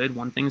to be good,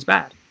 1 thing's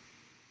bad.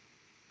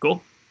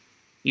 Cool.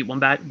 Eat one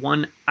bad,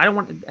 one. I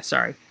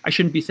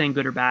shouldn't be saying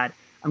good or bad.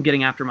 I'm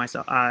getting after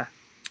myself. I'm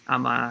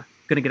going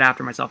to get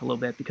after myself a little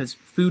bit because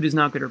food is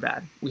not good or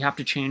bad. We have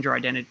to change our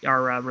identity,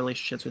 our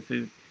relationships with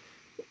food.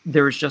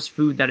 There is just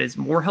food that is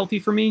more healthy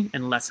for me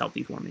and less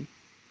healthy for me.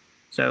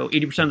 So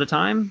 80% of the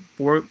time,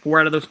 four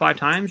out of those 5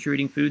 times, you're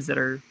eating foods that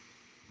are,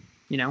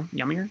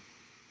 yummier.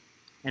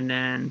 And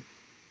then,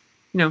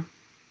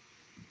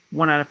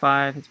 1 out of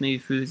 5, it's maybe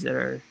foods that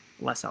are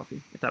less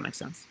healthy, if that makes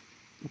sense.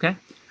 Okay?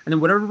 And then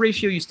whatever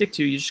ratio you stick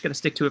to, you just got to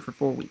stick to it for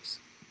 4 weeks.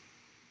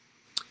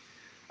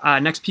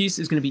 Next piece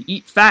is going to be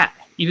eat fat.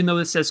 Even though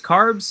this says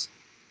carbs,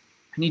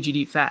 I need you to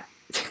eat fat.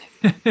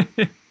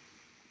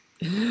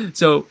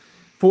 So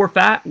for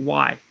fat,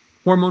 why?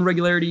 Hormone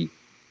regularity.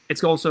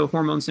 It's also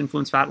hormones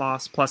influence fat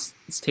loss, plus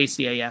it's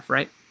tasty AF,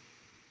 right?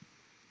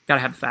 Got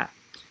to have fat.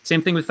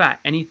 Same thing with fat.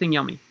 Anything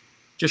yummy.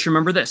 Just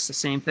remember this, the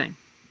same thing.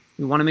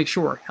 We want to make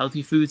sure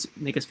healthy foods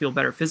make us feel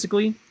better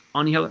physically.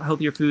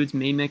 Unhealthier foods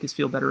may make us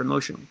feel better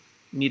emotionally.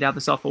 We need to have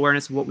the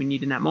self-awareness of what we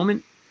need in that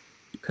moment,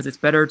 because it's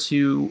better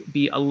to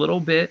be a little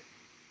bit,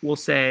 we'll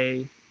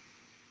say,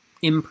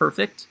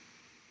 imperfect,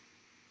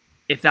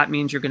 if that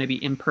means you're going to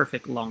be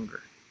imperfect longer,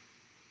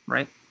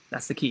 right?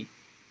 That's the key.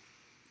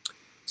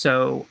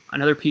 So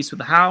another piece with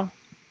the how.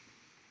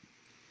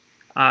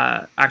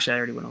 Actually, I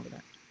already went over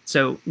that.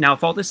 So now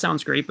if all this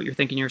sounds great, but you're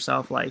thinking to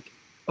yourself like,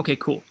 okay,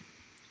 cool.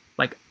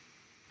 Like,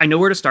 I know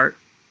where to start,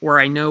 or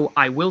I know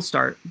I will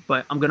start,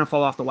 but I'm going to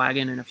fall off the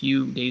wagon in a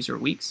few days or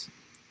weeks.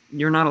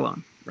 You're not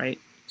alone, right?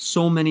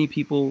 So many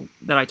people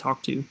that I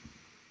talk to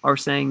are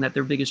saying that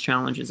their biggest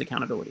challenge is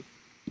accountability.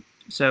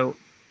 So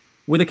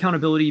with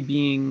accountability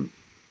being,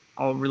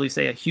 I'll really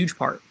say, a huge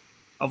part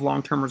of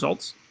long-term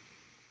results,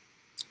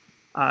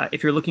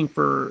 if you're looking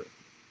for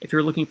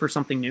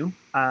something new,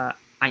 I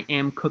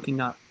am cooking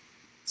up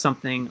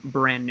something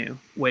brand new,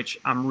 which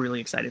I'm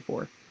really excited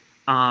for.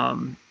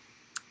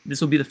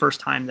 This will be the first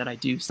time that I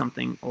do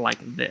something like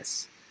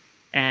this.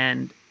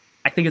 And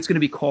I think it's going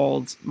to be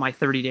called my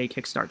 30-day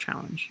Kickstart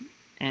Challenge.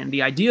 And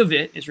the idea of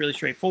it is really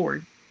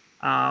straightforward.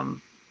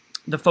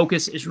 The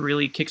focus is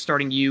really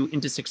kickstarting you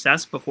into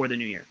success before the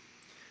new year,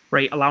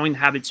 right? Allowing the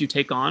habits you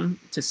take on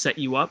to set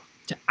you up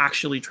to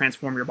actually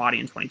transform your body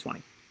in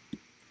 2020.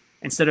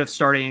 Instead of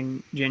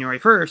starting January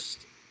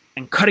 1st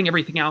and cutting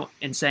everything out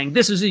and saying,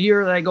 this is a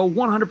year that I go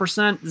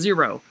 100%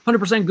 zero,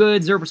 100%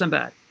 good, 0%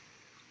 bad.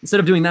 Instead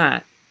of doing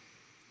that,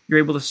 you're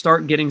able to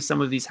start getting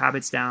some of these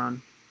habits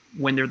down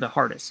when they're the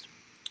hardest,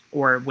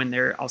 or when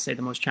they're, I'll say,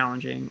 the most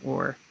challenging,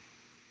 or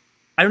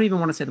I don't even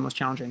want to say the most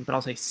challenging, but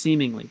I'll say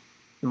seemingly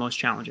the most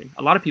challenging.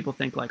 A lot of people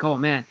think like, oh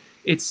man,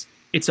 it's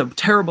a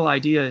terrible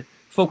idea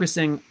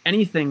focusing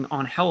anything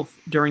on health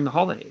during the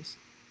holidays.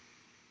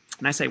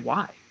 And I say,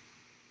 why?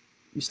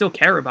 You still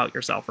care about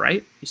yourself,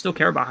 right? You still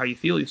care about how you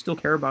feel. You still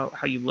care about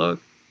how you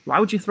look. Why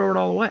would you throw it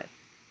all away?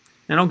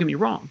 Now, don't get me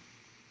wrong.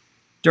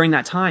 During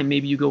that time,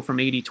 maybe you go from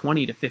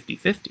 80-20 to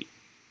 50-50.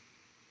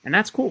 And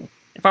that's cool.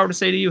 If I were to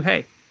say to you,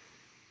 hey,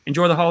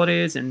 enjoy the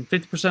holidays and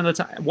 50% of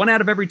the time, 1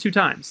 out of every 2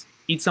 times,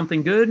 eat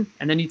something good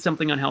and then eat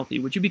something unhealthy,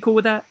 would you be cool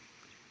with that?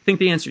 I think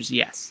the answer is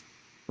yes,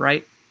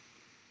 right?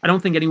 I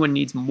don't think anyone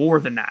needs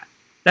more than that.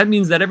 That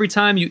means that every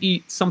time you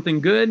eat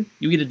something good,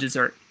 you eat a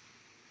dessert.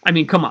 I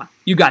mean, come on,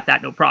 you got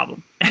that, no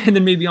problem. And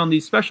then maybe on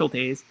these special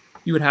days,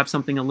 you would have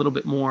something a little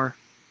bit more,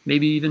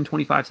 maybe even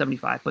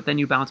 25-75, but then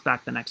you bounce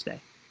back the next day,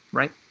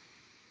 right?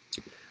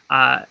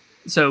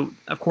 So,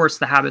 of course,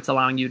 the habit's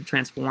allowing you to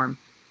transform.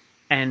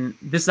 And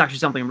this is actually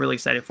something I'm really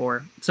excited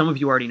for. Some of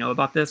you already know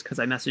about this because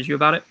I messaged you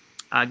about it,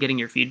 getting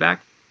your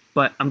feedback.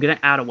 But I'm going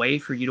to add a way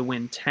for you to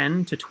win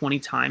 10 to 20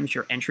 times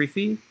your entry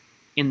fee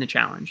in the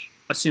challenge,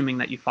 assuming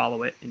that you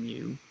follow it and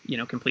you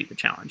complete the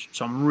challenge.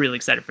 So I'm really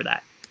excited for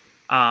that.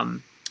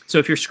 So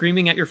if you're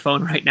screaming at your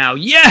phone right now,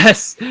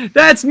 yes,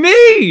 that's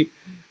me!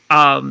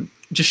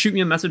 Just shoot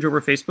me a message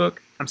over Facebook.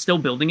 I'm still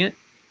building it.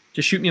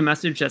 Just shoot me a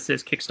message that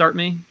says kickstart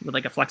me with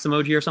like a flex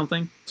emoji or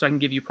something so I can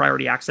give you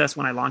priority access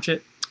when I launch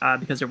it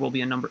because there will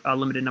be a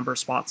limited number of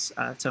spots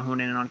to hone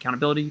in on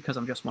accountability because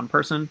I'm just one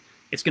person.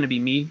 It's going to be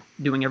me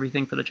doing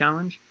everything for the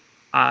challenge.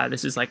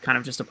 This is like kind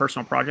of just a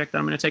personal project that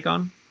I'm going to take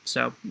on.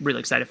 So really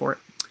excited for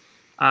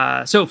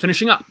it. So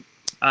finishing up,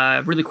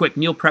 really quick,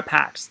 meal prep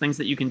hacks, things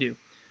that you can do.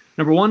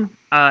 Number 1,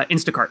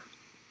 Instacart.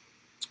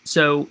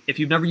 So if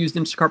you've never used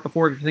Instacart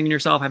before, if you're thinking to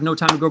yourself, I have no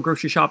time to go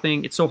grocery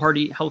shopping, it's so hard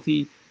to eat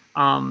healthy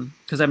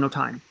because I have no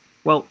time.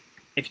 Well,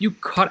 if you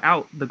cut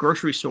out the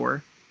grocery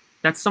store,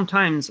 that's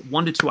sometimes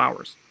 1 to 2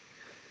 hours.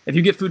 If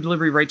you get food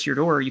delivery right to your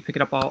door, you pick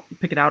it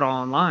out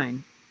all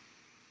online,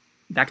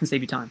 that can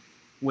save you time,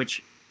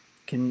 which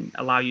can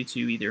allow you to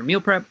either meal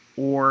prep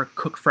or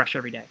cook fresh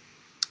every day.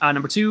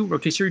 Number 2,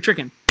 rotisserie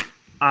chicken.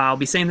 I'll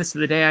be saying this to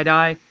the day I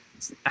die.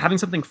 Having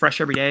something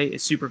fresh every day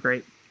is super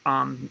great.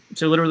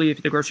 So literally,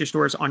 if the grocery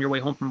store is on your way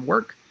home from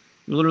work,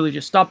 you literally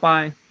just stop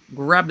by,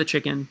 grab the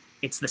chicken.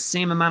 It's the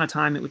same amount of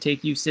time it would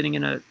take you sitting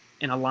in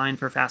a line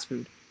for fast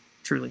food,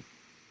 truly.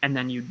 And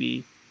then you'd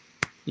be,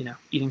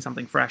 eating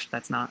something fresh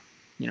that's not,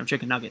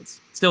 chicken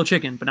nuggets. Still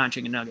chicken, but not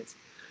chicken nuggets.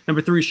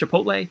 Number 3 is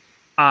Chipotle.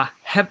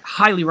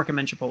 Highly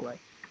recommend Chipotle.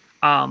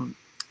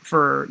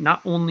 For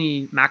not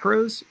only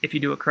macros, if you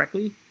do it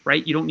correctly,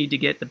 right? You don't need to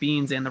get the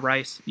beans and the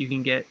rice. You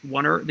can get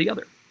one or the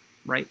other,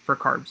 right? For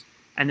carbs.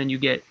 And then you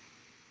get,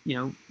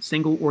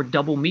 single or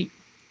double meat,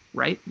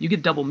 right? You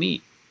get double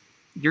meat.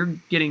 You're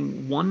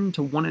getting 1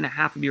 to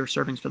 1.5 of your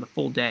servings for the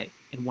full day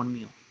in one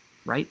meal,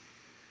 right?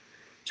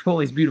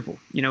 Chipotle is beautiful.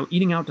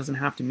 Eating out doesn't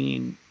have to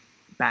mean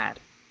bad,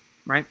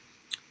 right?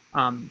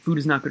 Food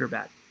is not good or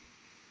bad.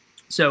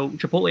 So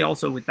Chipotle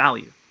also with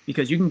value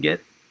because you can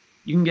get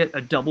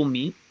a double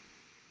meat,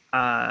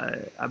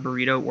 a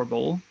burrito or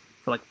bowl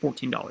for like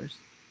 $14.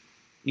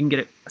 You can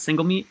get a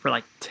single meat for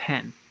like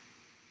 $10.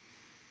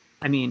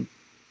 I mean,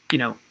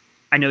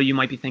 I know you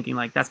might be thinking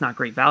like that's not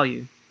great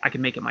value. I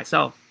can make it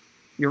myself.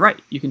 You're right.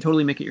 You can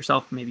totally make it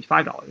yourself for maybe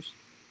 $5.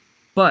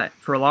 But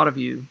for a lot of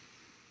you,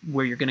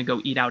 where you're going to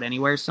go eat out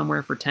anywhere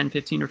somewhere for $10,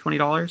 $15, or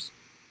 $20,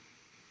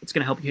 it's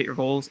going to help you hit your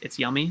goals. It's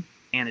yummy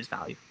and it's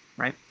value,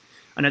 right?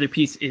 Another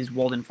piece is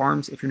Walden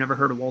Farms. If you've never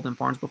heard of Walden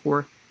Farms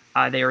before,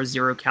 they are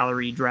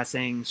 0-calorie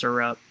dressing,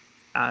 syrup,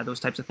 those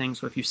types of things.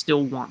 So if you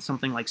still want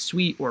something like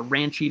sweet or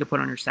ranchy to put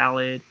on your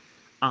salad,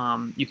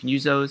 you can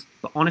use those.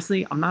 But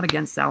honestly, I'm not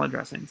against salad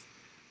dressings.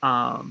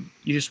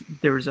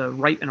 There's a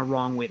right and a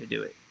wrong way to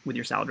do it with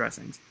your salad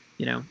dressings.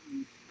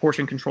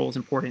 Portion control is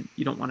important.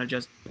 You don't want to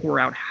just pour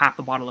out half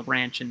a bottle of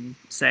ranch and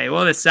say,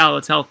 well, this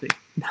salad's healthy.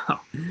 No,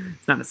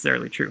 it's not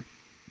necessarily true.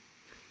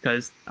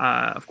 Because,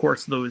 of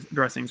course, those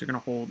dressings are going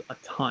to hold a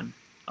ton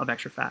of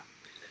extra fat.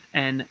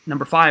 And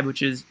number 5,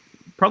 which is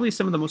probably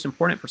some of the most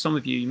important for some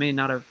of you, you may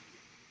not have,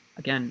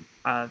 again,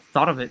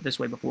 thought of it this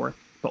way before,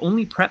 but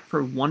only prep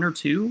for 1 or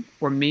 2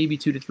 or maybe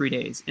 2 to 3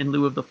 days in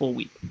lieu of the full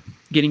week,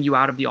 getting you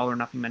out of the all or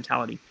nothing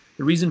mentality.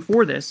 The reason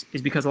for this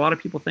is because a lot of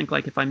people think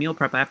like if I meal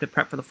prep, I have to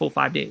prep for the full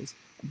 5 days.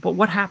 But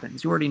what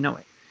happens? You already know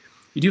it.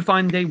 You do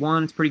find day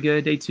 1, it's pretty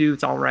good. Day 2,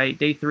 it's all right.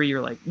 Day 3,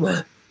 you're like,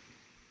 bleh.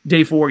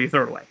 Day 4, you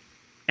throw it away.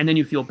 And then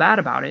you feel bad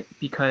about it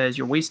because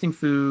you're wasting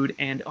food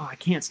and, I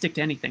can't stick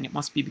to anything. It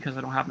must be because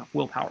I don't have enough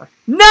willpower.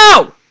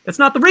 No! That's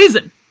not the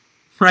reason,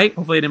 right?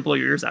 Hopefully I didn't blow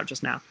your ears out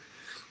just now.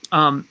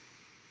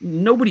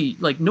 Nobody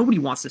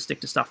wants to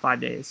stick to stuff 5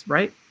 days,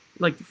 right?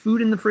 Like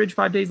food in the fridge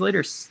 5 days later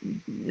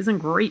isn't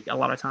great a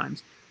lot of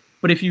times.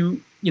 But if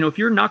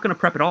you're not going to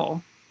prep at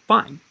all,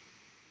 fine.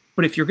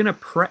 But if you're going to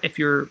prep, if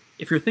you're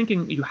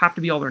thinking you have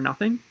to be all or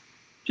nothing,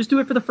 just do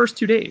it for the first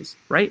 2 days,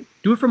 right?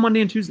 Do it for Monday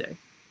and Tuesday.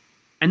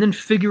 And then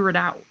figure it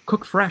out.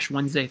 Cook fresh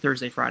Wednesday,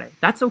 Thursday, Friday.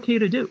 That's okay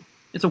to do.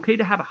 It's okay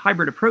to have a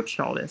hybrid approach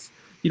to all this.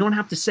 You don't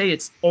have to say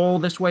it's all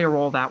this way or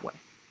all that way.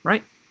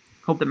 right?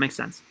 Hope that makes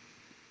sense.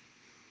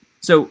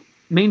 So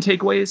main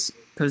takeaways,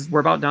 because we're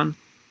about done.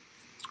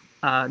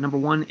 Number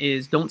one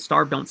is don't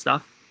starve, don't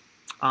stuff.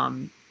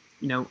 You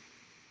know,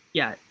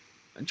 yeah,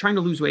 trying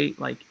to lose weight,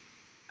 like,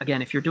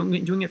 again, if you're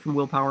doing it from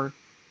willpower,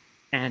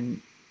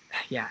 and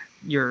yeah,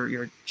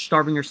 you're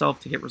starving yourself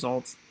to get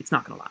results, it's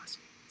not going to last.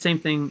 Same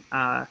thing,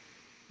 on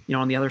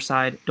the other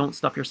side, don't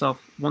stuff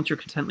yourself. Once you're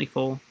contently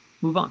full,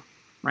 move on,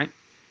 right?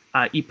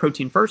 Eat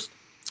protein first.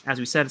 As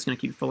we said, it's going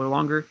to keep you fuller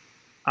longer.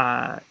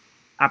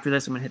 After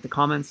this, I'm going to hit the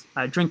comments.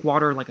 Drink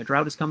water like a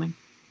drought is coming,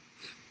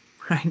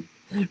 right?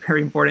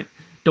 Very important.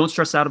 Don't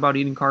stress out about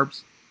eating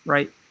carbs,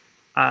 right?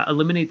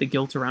 Eliminate the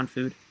guilt around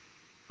food.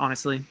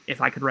 Honestly,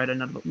 if I could write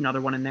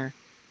another one in there.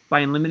 By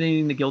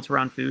eliminating the guilt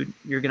around food,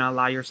 you're going to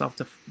allow yourself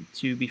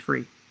to be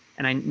free.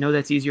 And I know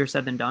that's easier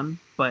said than done,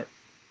 but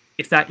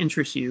if that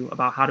interests you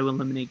about how to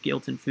eliminate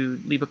guilt in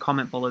food, leave a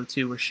comment below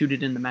too, or shoot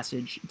it in the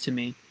message to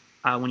me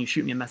when you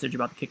shoot me a message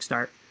about the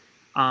Kickstart,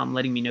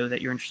 letting me know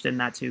that you're interested in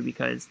that too,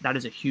 because that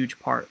is a huge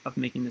part of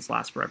making this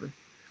last forever.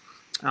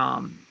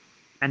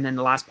 And then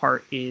the last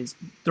part is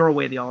throw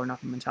away the all or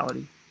nothing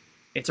mentality.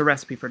 It's a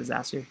recipe for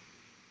disaster.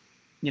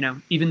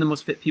 Even the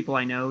most fit people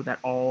I know that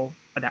are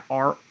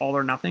all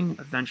or nothing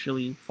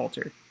eventually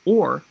falter.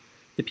 Or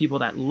the people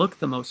that look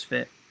the most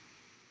fit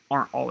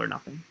aren't all or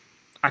nothing.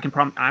 I can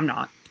promise I'm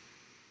not.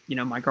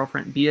 My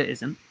girlfriend Bia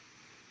isn't.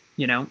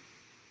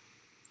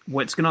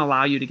 What's going to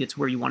allow you to get to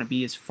where you want to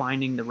be is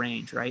finding the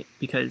range, right?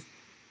 Because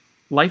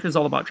life is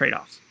all about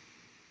trade-offs,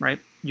 right?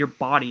 Your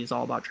body is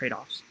all about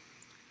trade-offs.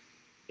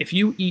 If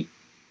you eat,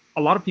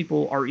 a lot of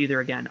people are either,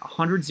 again,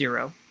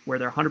 100-0, where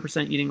they're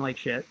 100% eating like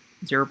shit,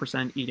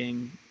 0%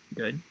 eating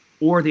good,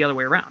 or the other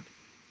way around.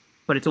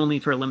 But it's only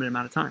for a limited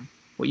amount of time.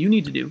 What you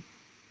need to do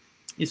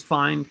is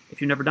find,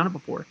 if you've never done it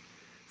before,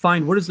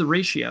 find what is the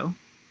ratio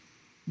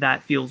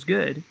that feels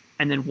good,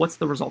 and then what's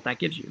the result that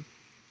gives you.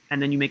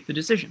 And then you make the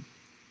decision.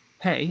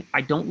 Hey,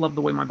 I don't love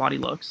the way my body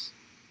looks.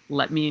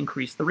 Let me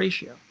increase the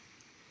ratio.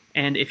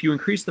 And if you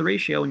increase the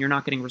ratio and you're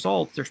not getting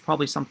results, there's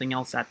probably something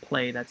else at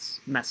play that's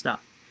messed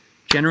up.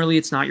 Generally,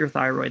 it's not your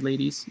thyroid,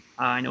 ladies.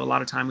 I know a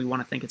lot of time we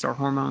want to think it's our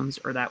hormones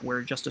or that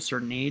we're just a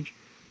certain age.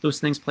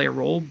 Those things play a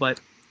role, but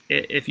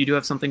if you do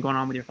have something going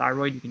on with your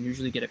thyroid, you can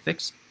usually get it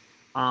fixed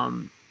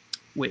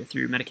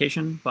through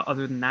medication. But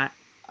other than that,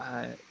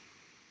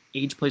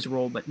 age plays a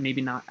role, but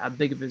maybe not as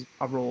big of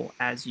a role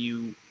as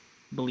you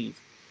believe.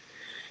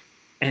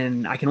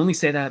 And I can only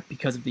say that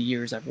because of the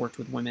years I've worked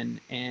with women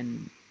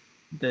and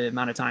the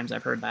amount of times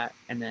I've heard that,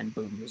 and then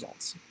boom,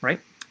 results, right?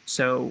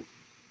 So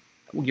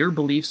your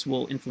beliefs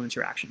will influence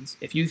your actions.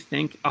 If you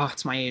think, oh,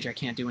 it's my age, I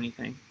can't do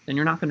anything, then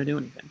you're not going to do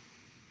anything,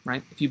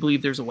 right? If you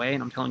believe there's a way,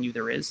 and I'm telling you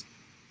there is,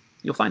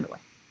 you'll find a way,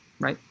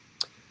 right?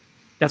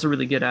 That's a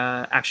really good,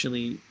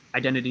 actually,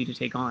 identity to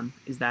take on,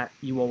 is that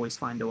you always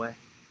find a way.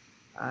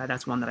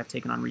 That's one that I've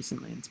taken on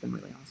recently, and it's been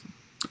really awesome.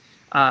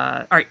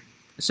 All right,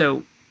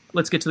 so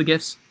let's get to the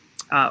gifts.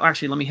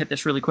 Actually, let me hit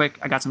this really quick.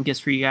 I got some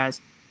gifts for you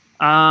guys.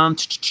 I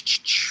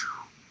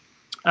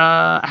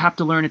have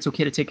to learn it's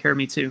okay to take care of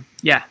me too.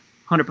 Yeah,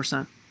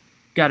 100%.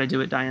 Got to do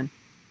it, Diane.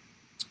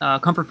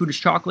 Comfort food is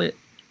chocolate.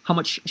 How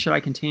much should I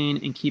contain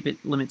and keep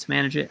it limit to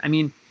manage it? I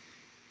mean,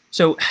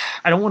 so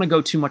I don't want to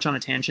go too much on a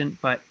tangent,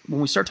 but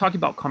when we start talking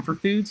about comfort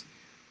foods,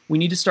 we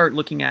need to start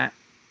looking at,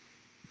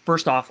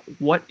 first off,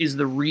 what is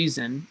the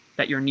reason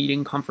that you're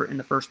needing comfort in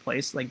the first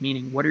place? Like,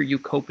 meaning, what are you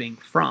coping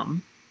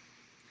from?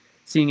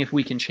 Seeing if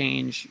we can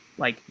change,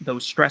 like,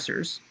 those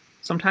stressors.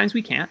 Sometimes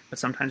we can't, but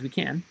sometimes we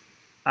can.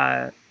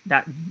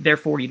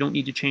 Therefore, you don't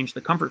need to change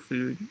the comfort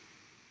food.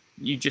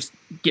 You just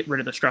get rid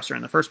of the stressor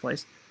in the first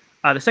place.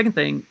 The second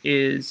thing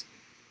is,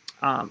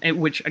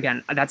 which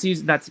again, that's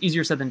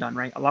easier said than done,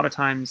 right? A lot of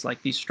times,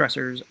 like, these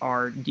stressors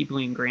are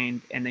deeply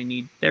ingrained and they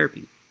need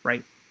therapy,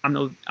 right? I'm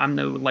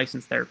no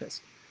licensed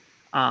therapist,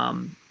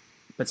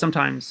 but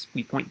sometimes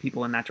we point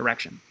people in that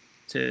direction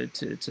to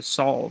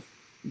solve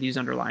these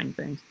underlying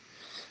things.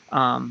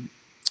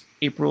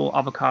 April,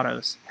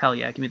 avocados. Hell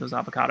yeah, give me those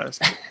avocados.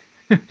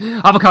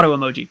 Avocado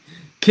emoji.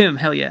 Kim,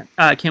 hell yeah.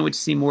 Can't wait to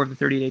see more of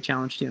the 30-day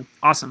challenge too.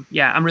 Awesome.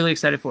 Yeah, I'm really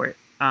excited for it.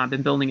 I've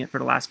been building it for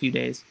the last few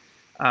days.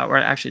 Or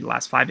actually the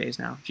last 5 days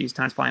now. Jeez,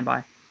 time's flying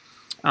by.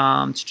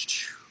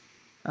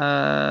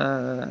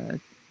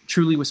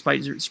 Truly with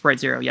Sprite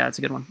Zero. Yeah, that's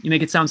a good one. You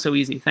make it sound so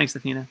easy. Thanks,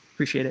 Athena.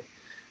 Appreciate it.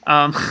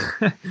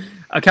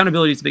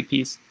 Accountability is a big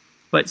piece.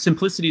 But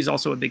simplicity is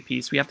also a big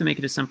piece. We have to make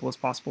it as simple as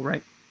possible,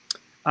 right?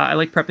 I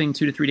like prepping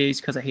 2 to 3 days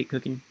because I hate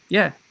cooking.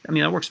 Yeah, I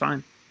mean, that works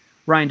fine.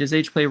 Ryan, does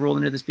age play a role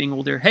into this being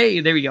older? Hey,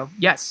 there you go.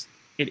 Yes,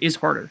 it is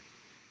harder.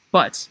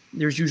 But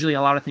there's usually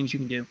a lot of things you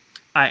can do.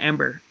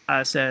 Amber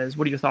says,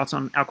 what are your thoughts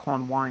on alcohol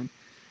and wine?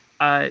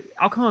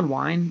 Alcohol and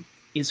wine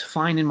is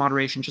fine in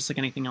moderation, just like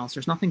anything else.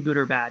 There's nothing good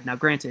or bad. Now,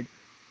 granted,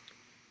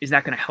 is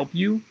that going to help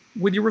you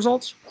with your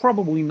results?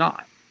 Probably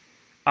not.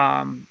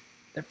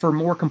 For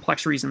more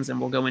complex reasons than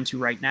we'll go into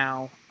right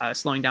now,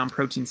 slowing down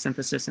protein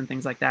synthesis and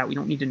things like that, we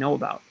don't need to know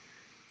about.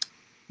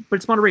 But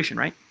it's moderation,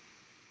 right?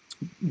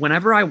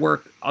 Whenever I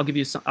work, I'll give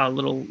you a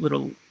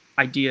little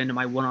idea into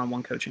my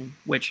one-on-one coaching,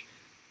 which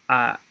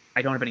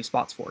I don't have any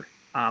spots for,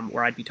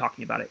 where I'd be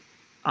talking about it.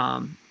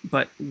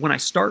 But when I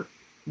start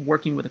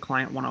working with a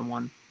client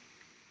one-on-one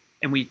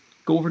and we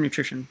go over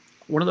nutrition,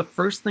 one of the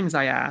first things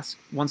I ask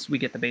once we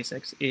get the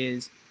basics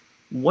is,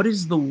 what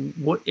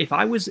if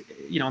I was,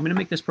 I'm going to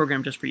make this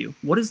program just for you.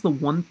 What is the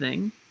one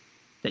thing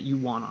that you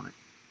want on it?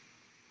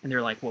 And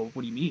they're like, well,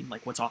 what do you mean?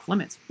 Like, what's off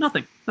limits?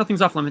 Nothing.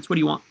 Nothing's off limits. What do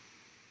you want?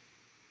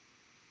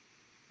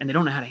 And they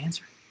don't know how to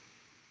answer it.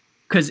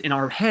 Because in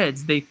our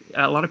heads,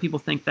 a lot of people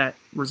think that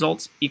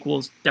results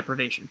equals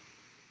deprivation.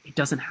 It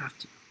doesn't have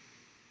to.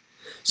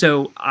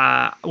 So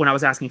when I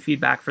was asking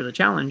feedback for the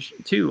challenge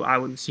too, I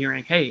was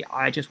hearing, hey,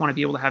 I just want to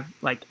be able to have,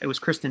 like, it was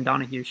Kristen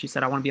Donahue. She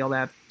said, I want to be able to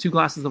have 2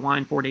 glasses of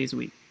wine 4 days a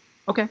week.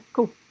 Okay,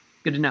 cool.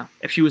 Good to know.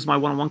 If she was my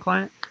one-on-one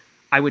client,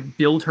 I would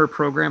build her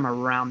program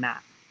around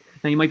that.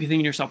 Now you might be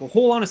thinking to yourself, well,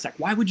 hold on a sec.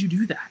 Why would you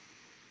do that?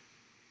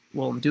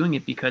 Well, I'm doing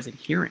it because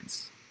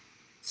adherence,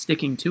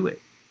 sticking to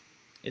it,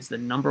 is the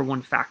number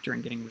one factor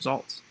in getting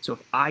results. So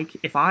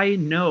if I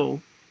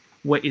know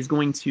what is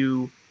going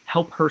to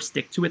help her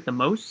stick to it the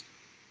most,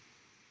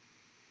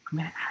 I'm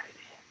going to add it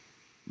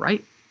in,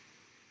 right?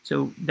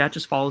 So that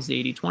just follows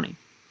the 80-20.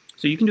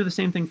 So you can do the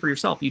same thing for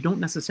yourself. You don't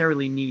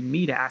necessarily need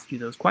me to ask you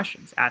those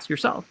questions. Ask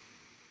yourself,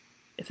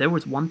 if there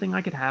was one thing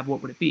I could have,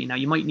 what would it be? Now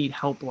you might need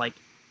help like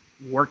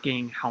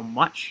working how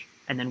much,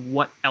 and then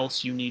what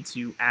else you need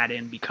to add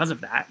in because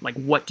of that. Like,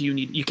 what do you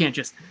need? You can't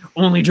just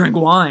only drink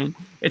wine.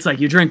 It's like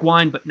you drink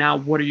wine, but now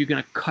what are you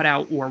going to cut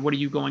out, or what are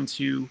you going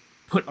to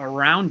put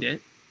around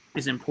it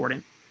is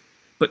important.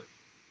 But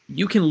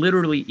you can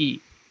literally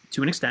eat,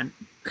 to an extent,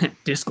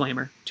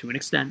 disclaimer, to an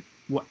extent,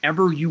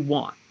 whatever you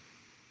want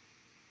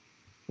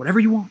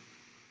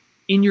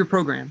in your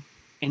program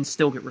and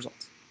still get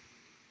results.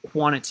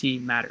 Quantity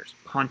matters.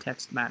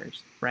 Context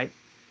matters, right?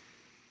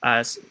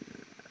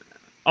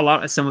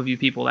 Some of you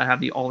people that have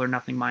the all or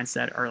nothing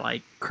mindset are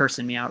like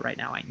cursing me out right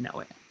now. I know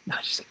it. No,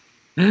 just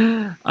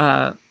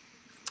I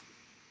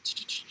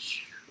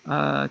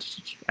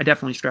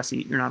definitely stress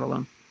eat. You're not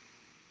alone.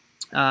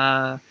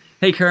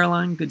 Hey,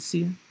 Caroline, good to see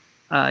you.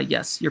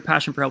 Yes, your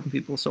passion for helping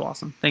people is so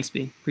awesome. Thanks,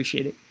 B.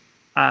 Appreciate it.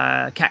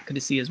 Kat, good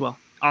to see you as well.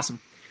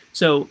 Awesome.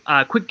 So,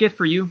 quick gift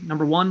for you.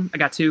 Number 1, I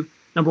got 2.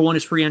 Number 1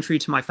 is free entry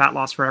to my Fat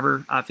Loss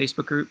Forever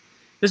Facebook group.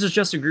 This is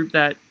just a group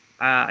that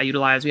I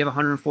utilize. We have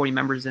 140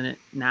 members in it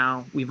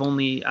now. We've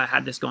only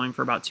had this going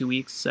for about 2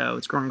 weeks, so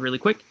it's growing really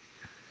quick.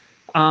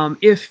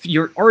 If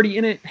you're already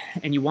in it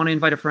and you want to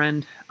invite a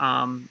friend,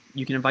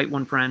 you can invite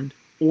one friend.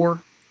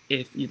 Or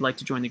if you'd like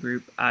to join the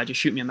group,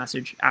 just shoot me a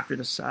message after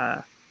this,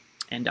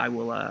 and I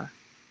will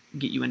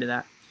get you into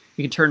that.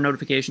 You can turn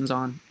notifications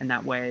on, and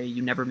that way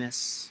you never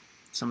miss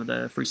some of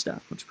the free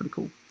stuff, which is pretty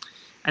cool.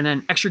 And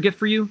then extra gift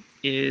for you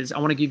is I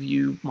want to give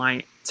you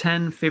my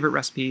 10 favorite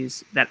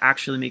recipes that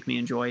actually make me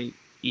enjoy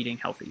eating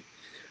healthy.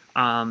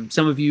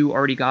 Some of you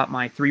already got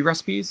my 3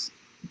 recipes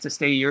to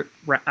stay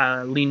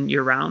lean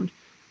year-round.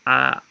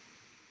 I'm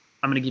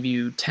going to give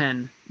you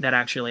 10 that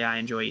actually I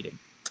enjoy eating.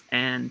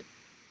 And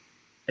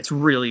it's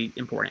really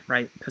important,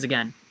 right? Because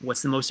again,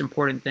 what's the most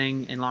important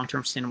thing in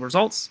long-term sustainable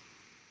results?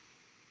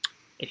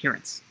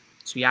 Adherence.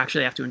 So you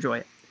actually have to enjoy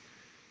it.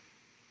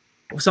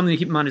 Something to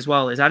keep in mind as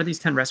well is out of these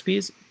 10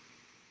 recipes,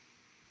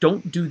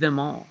 don't do them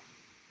all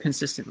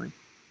consistently,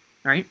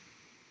 all right?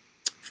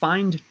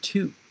 Find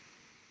 2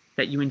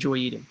 that you enjoy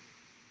eating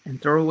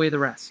and throw away the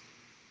rest.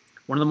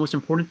 One of the most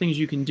important things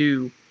you can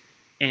do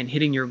in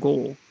hitting your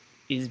goal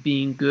is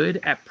being good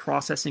at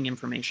processing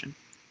information.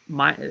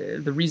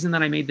 The reason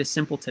that I made this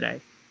simple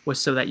today was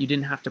so that you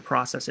didn't have to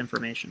process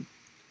information.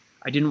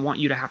 I didn't want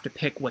you to have to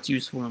pick what's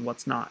useful and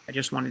what's not. I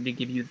just wanted to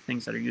give you the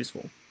things that are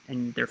useful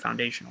and they're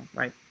foundational,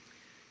 right?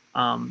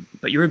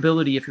 But your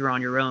ability, if you're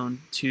on your own,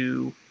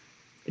 to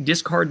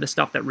discard the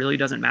stuff that really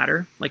doesn't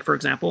matter. Like, for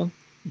example,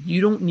 you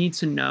don't need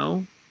to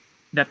know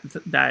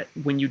that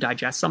when you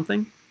digest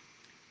something,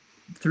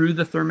 through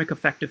the thermic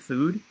effect of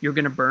food, you're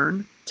going to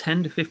burn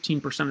 10 to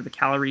 15% of the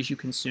calories you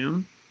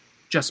consume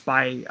just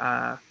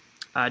by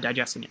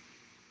digesting it.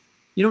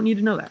 You don't need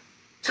to know that.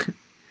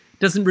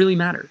 Doesn't really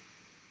matter.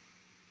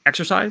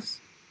 Exercise,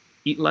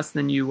 eat less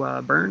than you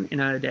burn in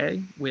a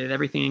day with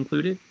everything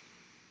included.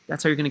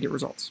 That's how you're going to get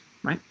results,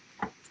 right?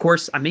 Of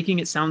course, I'm making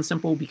it sound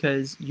simple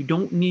because you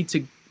don't need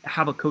to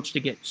have a coach to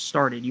get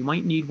started. You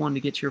might need one to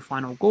get to your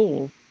final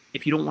goal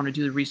if you don't want to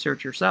do the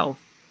research yourself.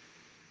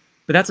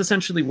 But that's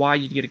essentially why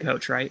you get a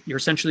coach, right? You're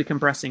essentially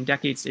compressing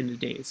decades into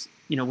days.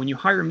 When you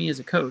hire me as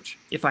a coach,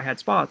 if I had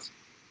spots,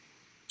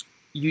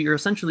 you're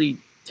essentially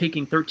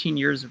taking 13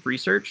 years of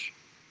research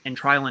and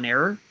trial and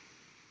error,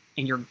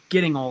 and you're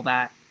getting all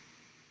that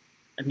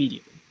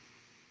immediately.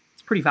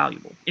 It's pretty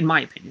valuable, in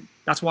my opinion.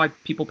 That's why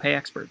people pay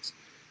experts.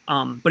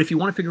 But if you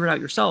want to figure it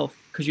out yourself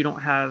because you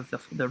don't have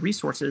the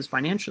resources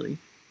financially,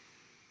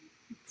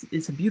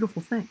 it's a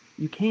beautiful thing.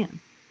 You can.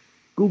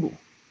 Google,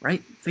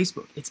 right?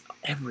 Facebook, it's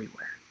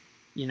everywhere.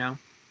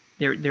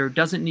 There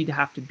doesn't need to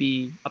have to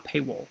be a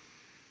paywall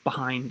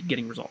behind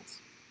getting results,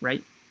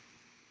 right?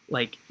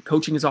 Like,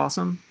 coaching is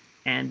awesome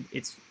and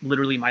it's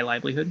literally my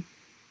livelihood,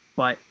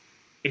 but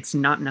it's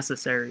not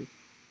necessary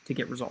to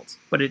get results,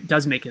 but it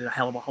does make it a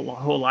hell of a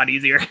whole lot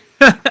easier,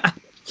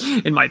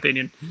 in my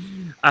opinion.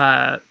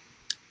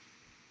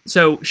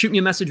 So shoot me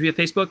a message via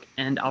Facebook,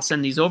 and I'll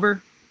send these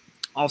over.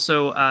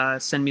 Also,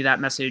 send me that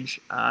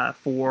message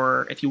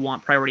for if you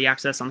want priority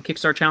access on the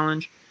Kickstart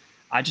Challenge.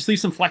 Just leave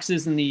some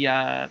flexes in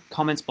the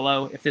comments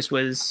below if this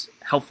was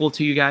helpful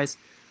to you guys.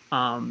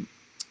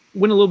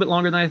 Went a little bit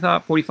longer than I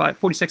thought,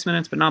 46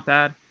 minutes, but not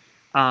bad.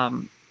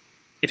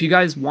 If you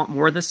guys want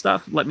more of this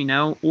stuff, let me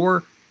know.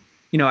 Or,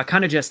 I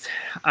kind of just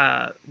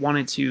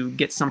wanted to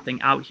get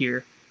something out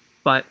here.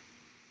 But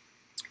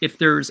if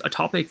there's a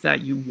topic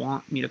that you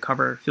want me to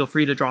cover, feel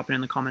free to drop it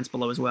in the comments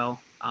below as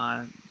well.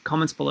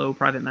 Comments below,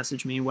 private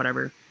message me,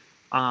 whatever.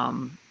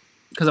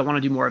 Because I want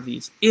to do more of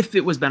these, if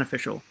it was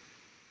beneficial.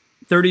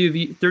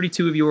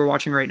 32 of you are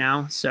watching right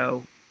now,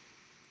 so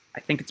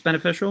I think it's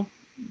beneficial.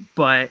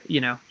 But,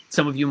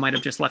 some of you might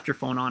have just left your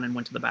phone on and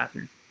went to the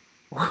bathroom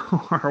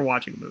or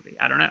watching a movie.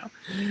 I don't know.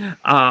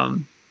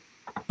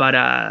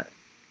 But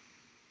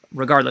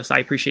regardless, I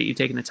appreciate you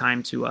taking the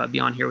time to be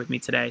on here with me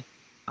today.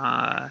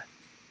 I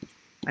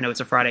know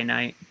it's a Friday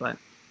night, but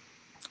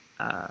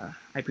I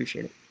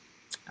appreciate it.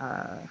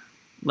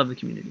 Love the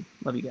community.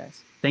 Love you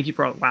guys. Thank you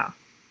for all. Wow.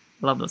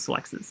 I love those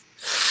flexes.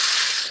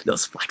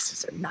 Those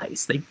flexes are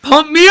nice. They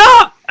pump me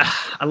up.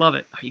 I love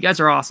it. You guys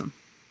are awesome.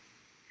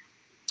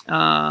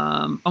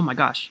 Oh my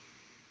gosh,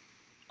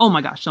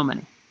 so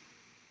many.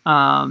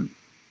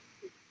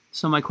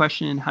 So my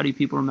question, how do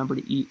people remember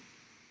to eat?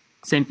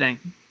 Same thing.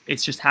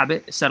 It's just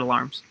habit. Set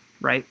alarms,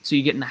 right? So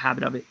you get in the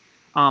habit of it.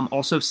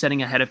 Also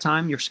setting ahead of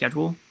time your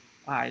schedule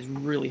is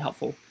really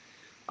helpful.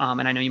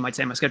 And I know you might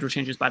say my schedule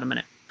changes by the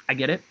minute. I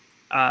get it.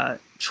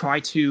 Try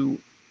to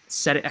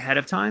set it ahead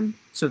of time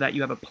so that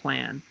you have a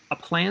plan. A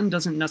plan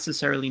doesn't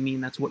necessarily mean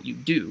that's what you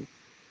do,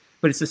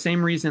 but it's the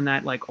same reason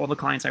that like all the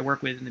clients I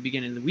work with in the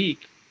beginning of the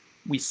week,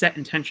 we set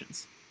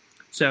intentions.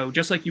 So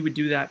just like you would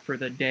do that for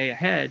the day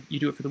ahead,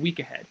 you do it for the week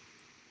ahead.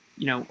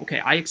 Okay,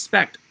 I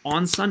expect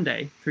on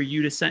Sunday for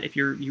you to send, if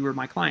you were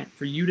my client,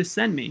 for you to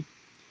send me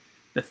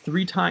the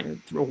 3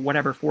 times, or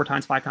whatever, 4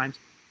 times, 5 times,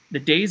 the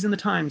days and the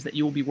times that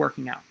you will be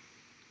working out.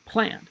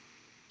 Planned.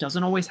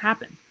 Doesn't always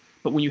happen.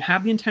 But when you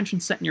have the intention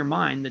set in your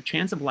mind, the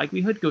chance of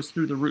likelihood goes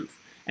through the roof.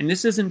 And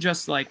this isn't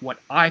just like what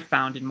I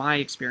found in my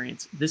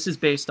experience. This is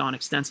based on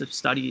extensive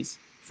studies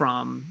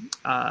from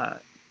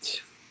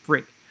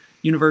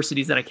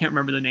universities that I can't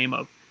remember the name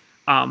of.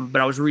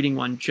 But I was reading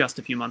one just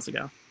a few months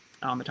ago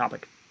on the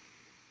topic.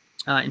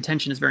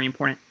 Intention is very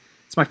important.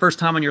 It's my first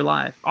time on your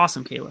live.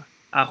 Awesome, Kayla.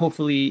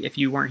 Hopefully, if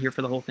you weren't here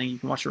for the whole thing, you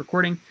can watch the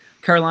recording.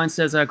 Caroline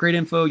says, great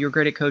info. You're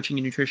great at coaching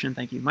and nutrition.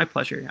 Thank you. My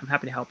pleasure. I'm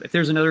happy to help. If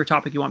there's another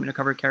topic you want me to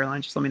cover,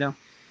 Caroline, just let me know.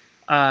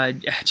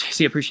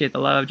 JC, appreciate the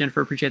love. Jennifer,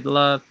 appreciate the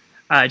love.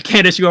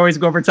 Candace, you always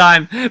go over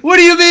time. What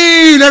do you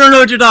mean? I don't know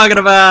what you're talking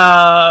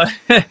about.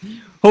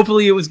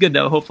 Hopefully it was good,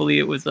 though. Hopefully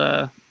it was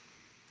a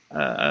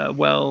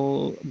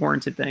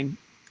well-warranted thing.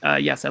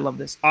 Yes, I love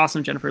this.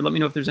 Awesome, Jennifer. Let me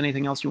know if there's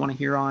anything else you want to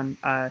hear on.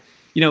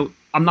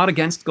 I'm not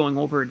against going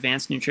over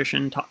advanced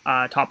nutrition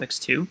topics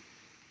too,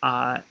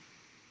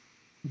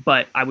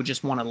 but I would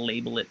just want to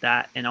label it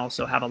that and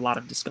also have a lot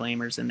of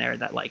disclaimers in there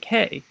that like,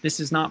 hey, this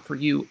is not for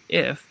you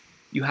if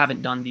you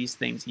haven't done these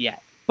things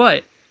yet.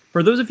 But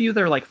for those of you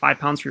that are like 5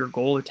 pounds from your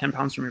goal or 10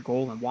 pounds from your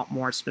goal and want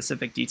more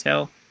specific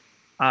detail,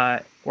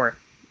 or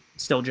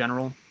still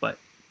general, but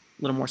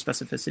a little more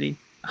specificity,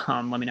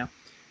 let me know.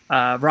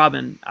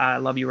 Robin, I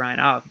love you,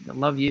 Ryan. Oh, I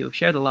love you.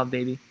 Share the love,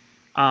 baby.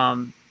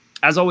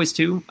 As always,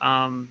 too,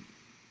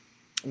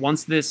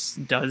 once this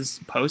does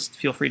post,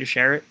 feel free to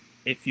share it.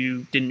 If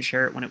you didn't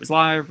share it when it was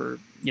live or,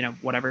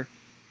 whatever,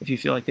 if you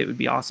feel like it would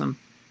be awesome.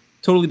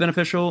 Totally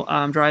beneficial.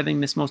 Driving,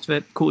 missed most of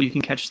it. Cool, you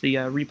can catch the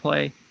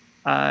replay.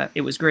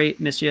 It was great.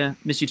 Miss you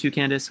too,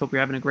 Candace. Hope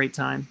you're having a great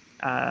time.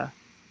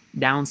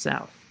 Down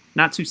south.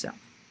 Not too south,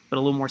 but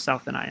a little more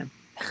south than I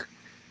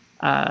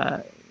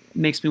am.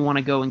 Makes me want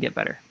to go and get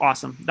better.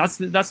 Awesome. That's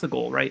the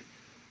goal, right?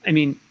 I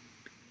mean,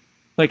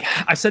 like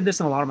I've said this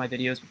in a lot of my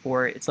videos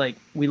before. It's like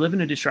we live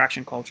in a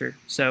distraction culture.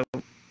 So,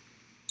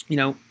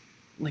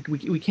 like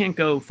we can't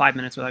go 5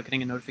 minutes without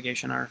getting a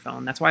notification on our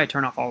phone. That's why I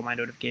turn off all of my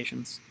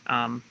notifications,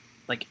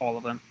 like all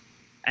of them.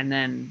 And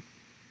then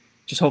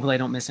just hopefully I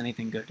don't miss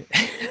anything good.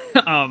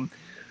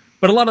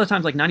 But a lot of the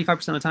times, like 95%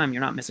 of the time,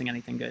 you're not missing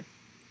anything good.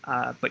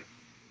 But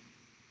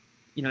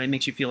it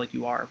makes you feel like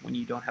you are when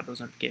you don't have those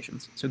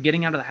notifications. So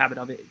getting out of the habit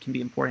of it can be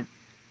important.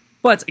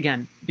 But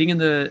again, being in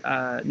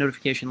the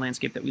notification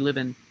landscape that we live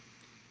in,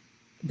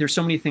 there's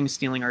so many things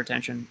stealing our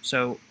attention.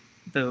 So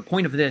the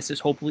point of this is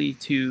hopefully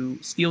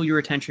to steal your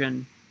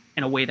attention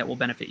in a way that will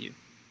benefit you.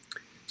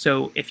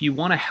 So if you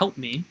want to help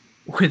me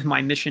with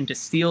my mission to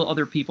steal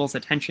other people's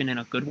attention in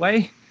a good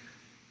way,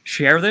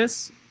 share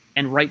this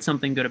and write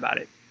something good about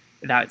it.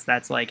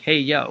 That's like, hey,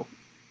 yo,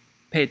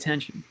 pay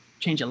attention,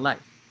 change your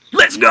life.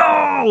 Let's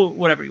go!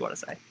 Whatever you want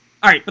to say.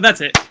 All right, but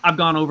that's it. I've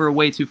gone over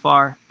way too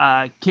far.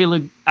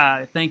 Kayla,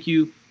 thank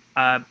you.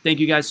 Thank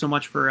you guys so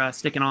much for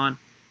sticking on.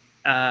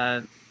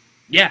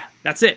 Yeah, that's it.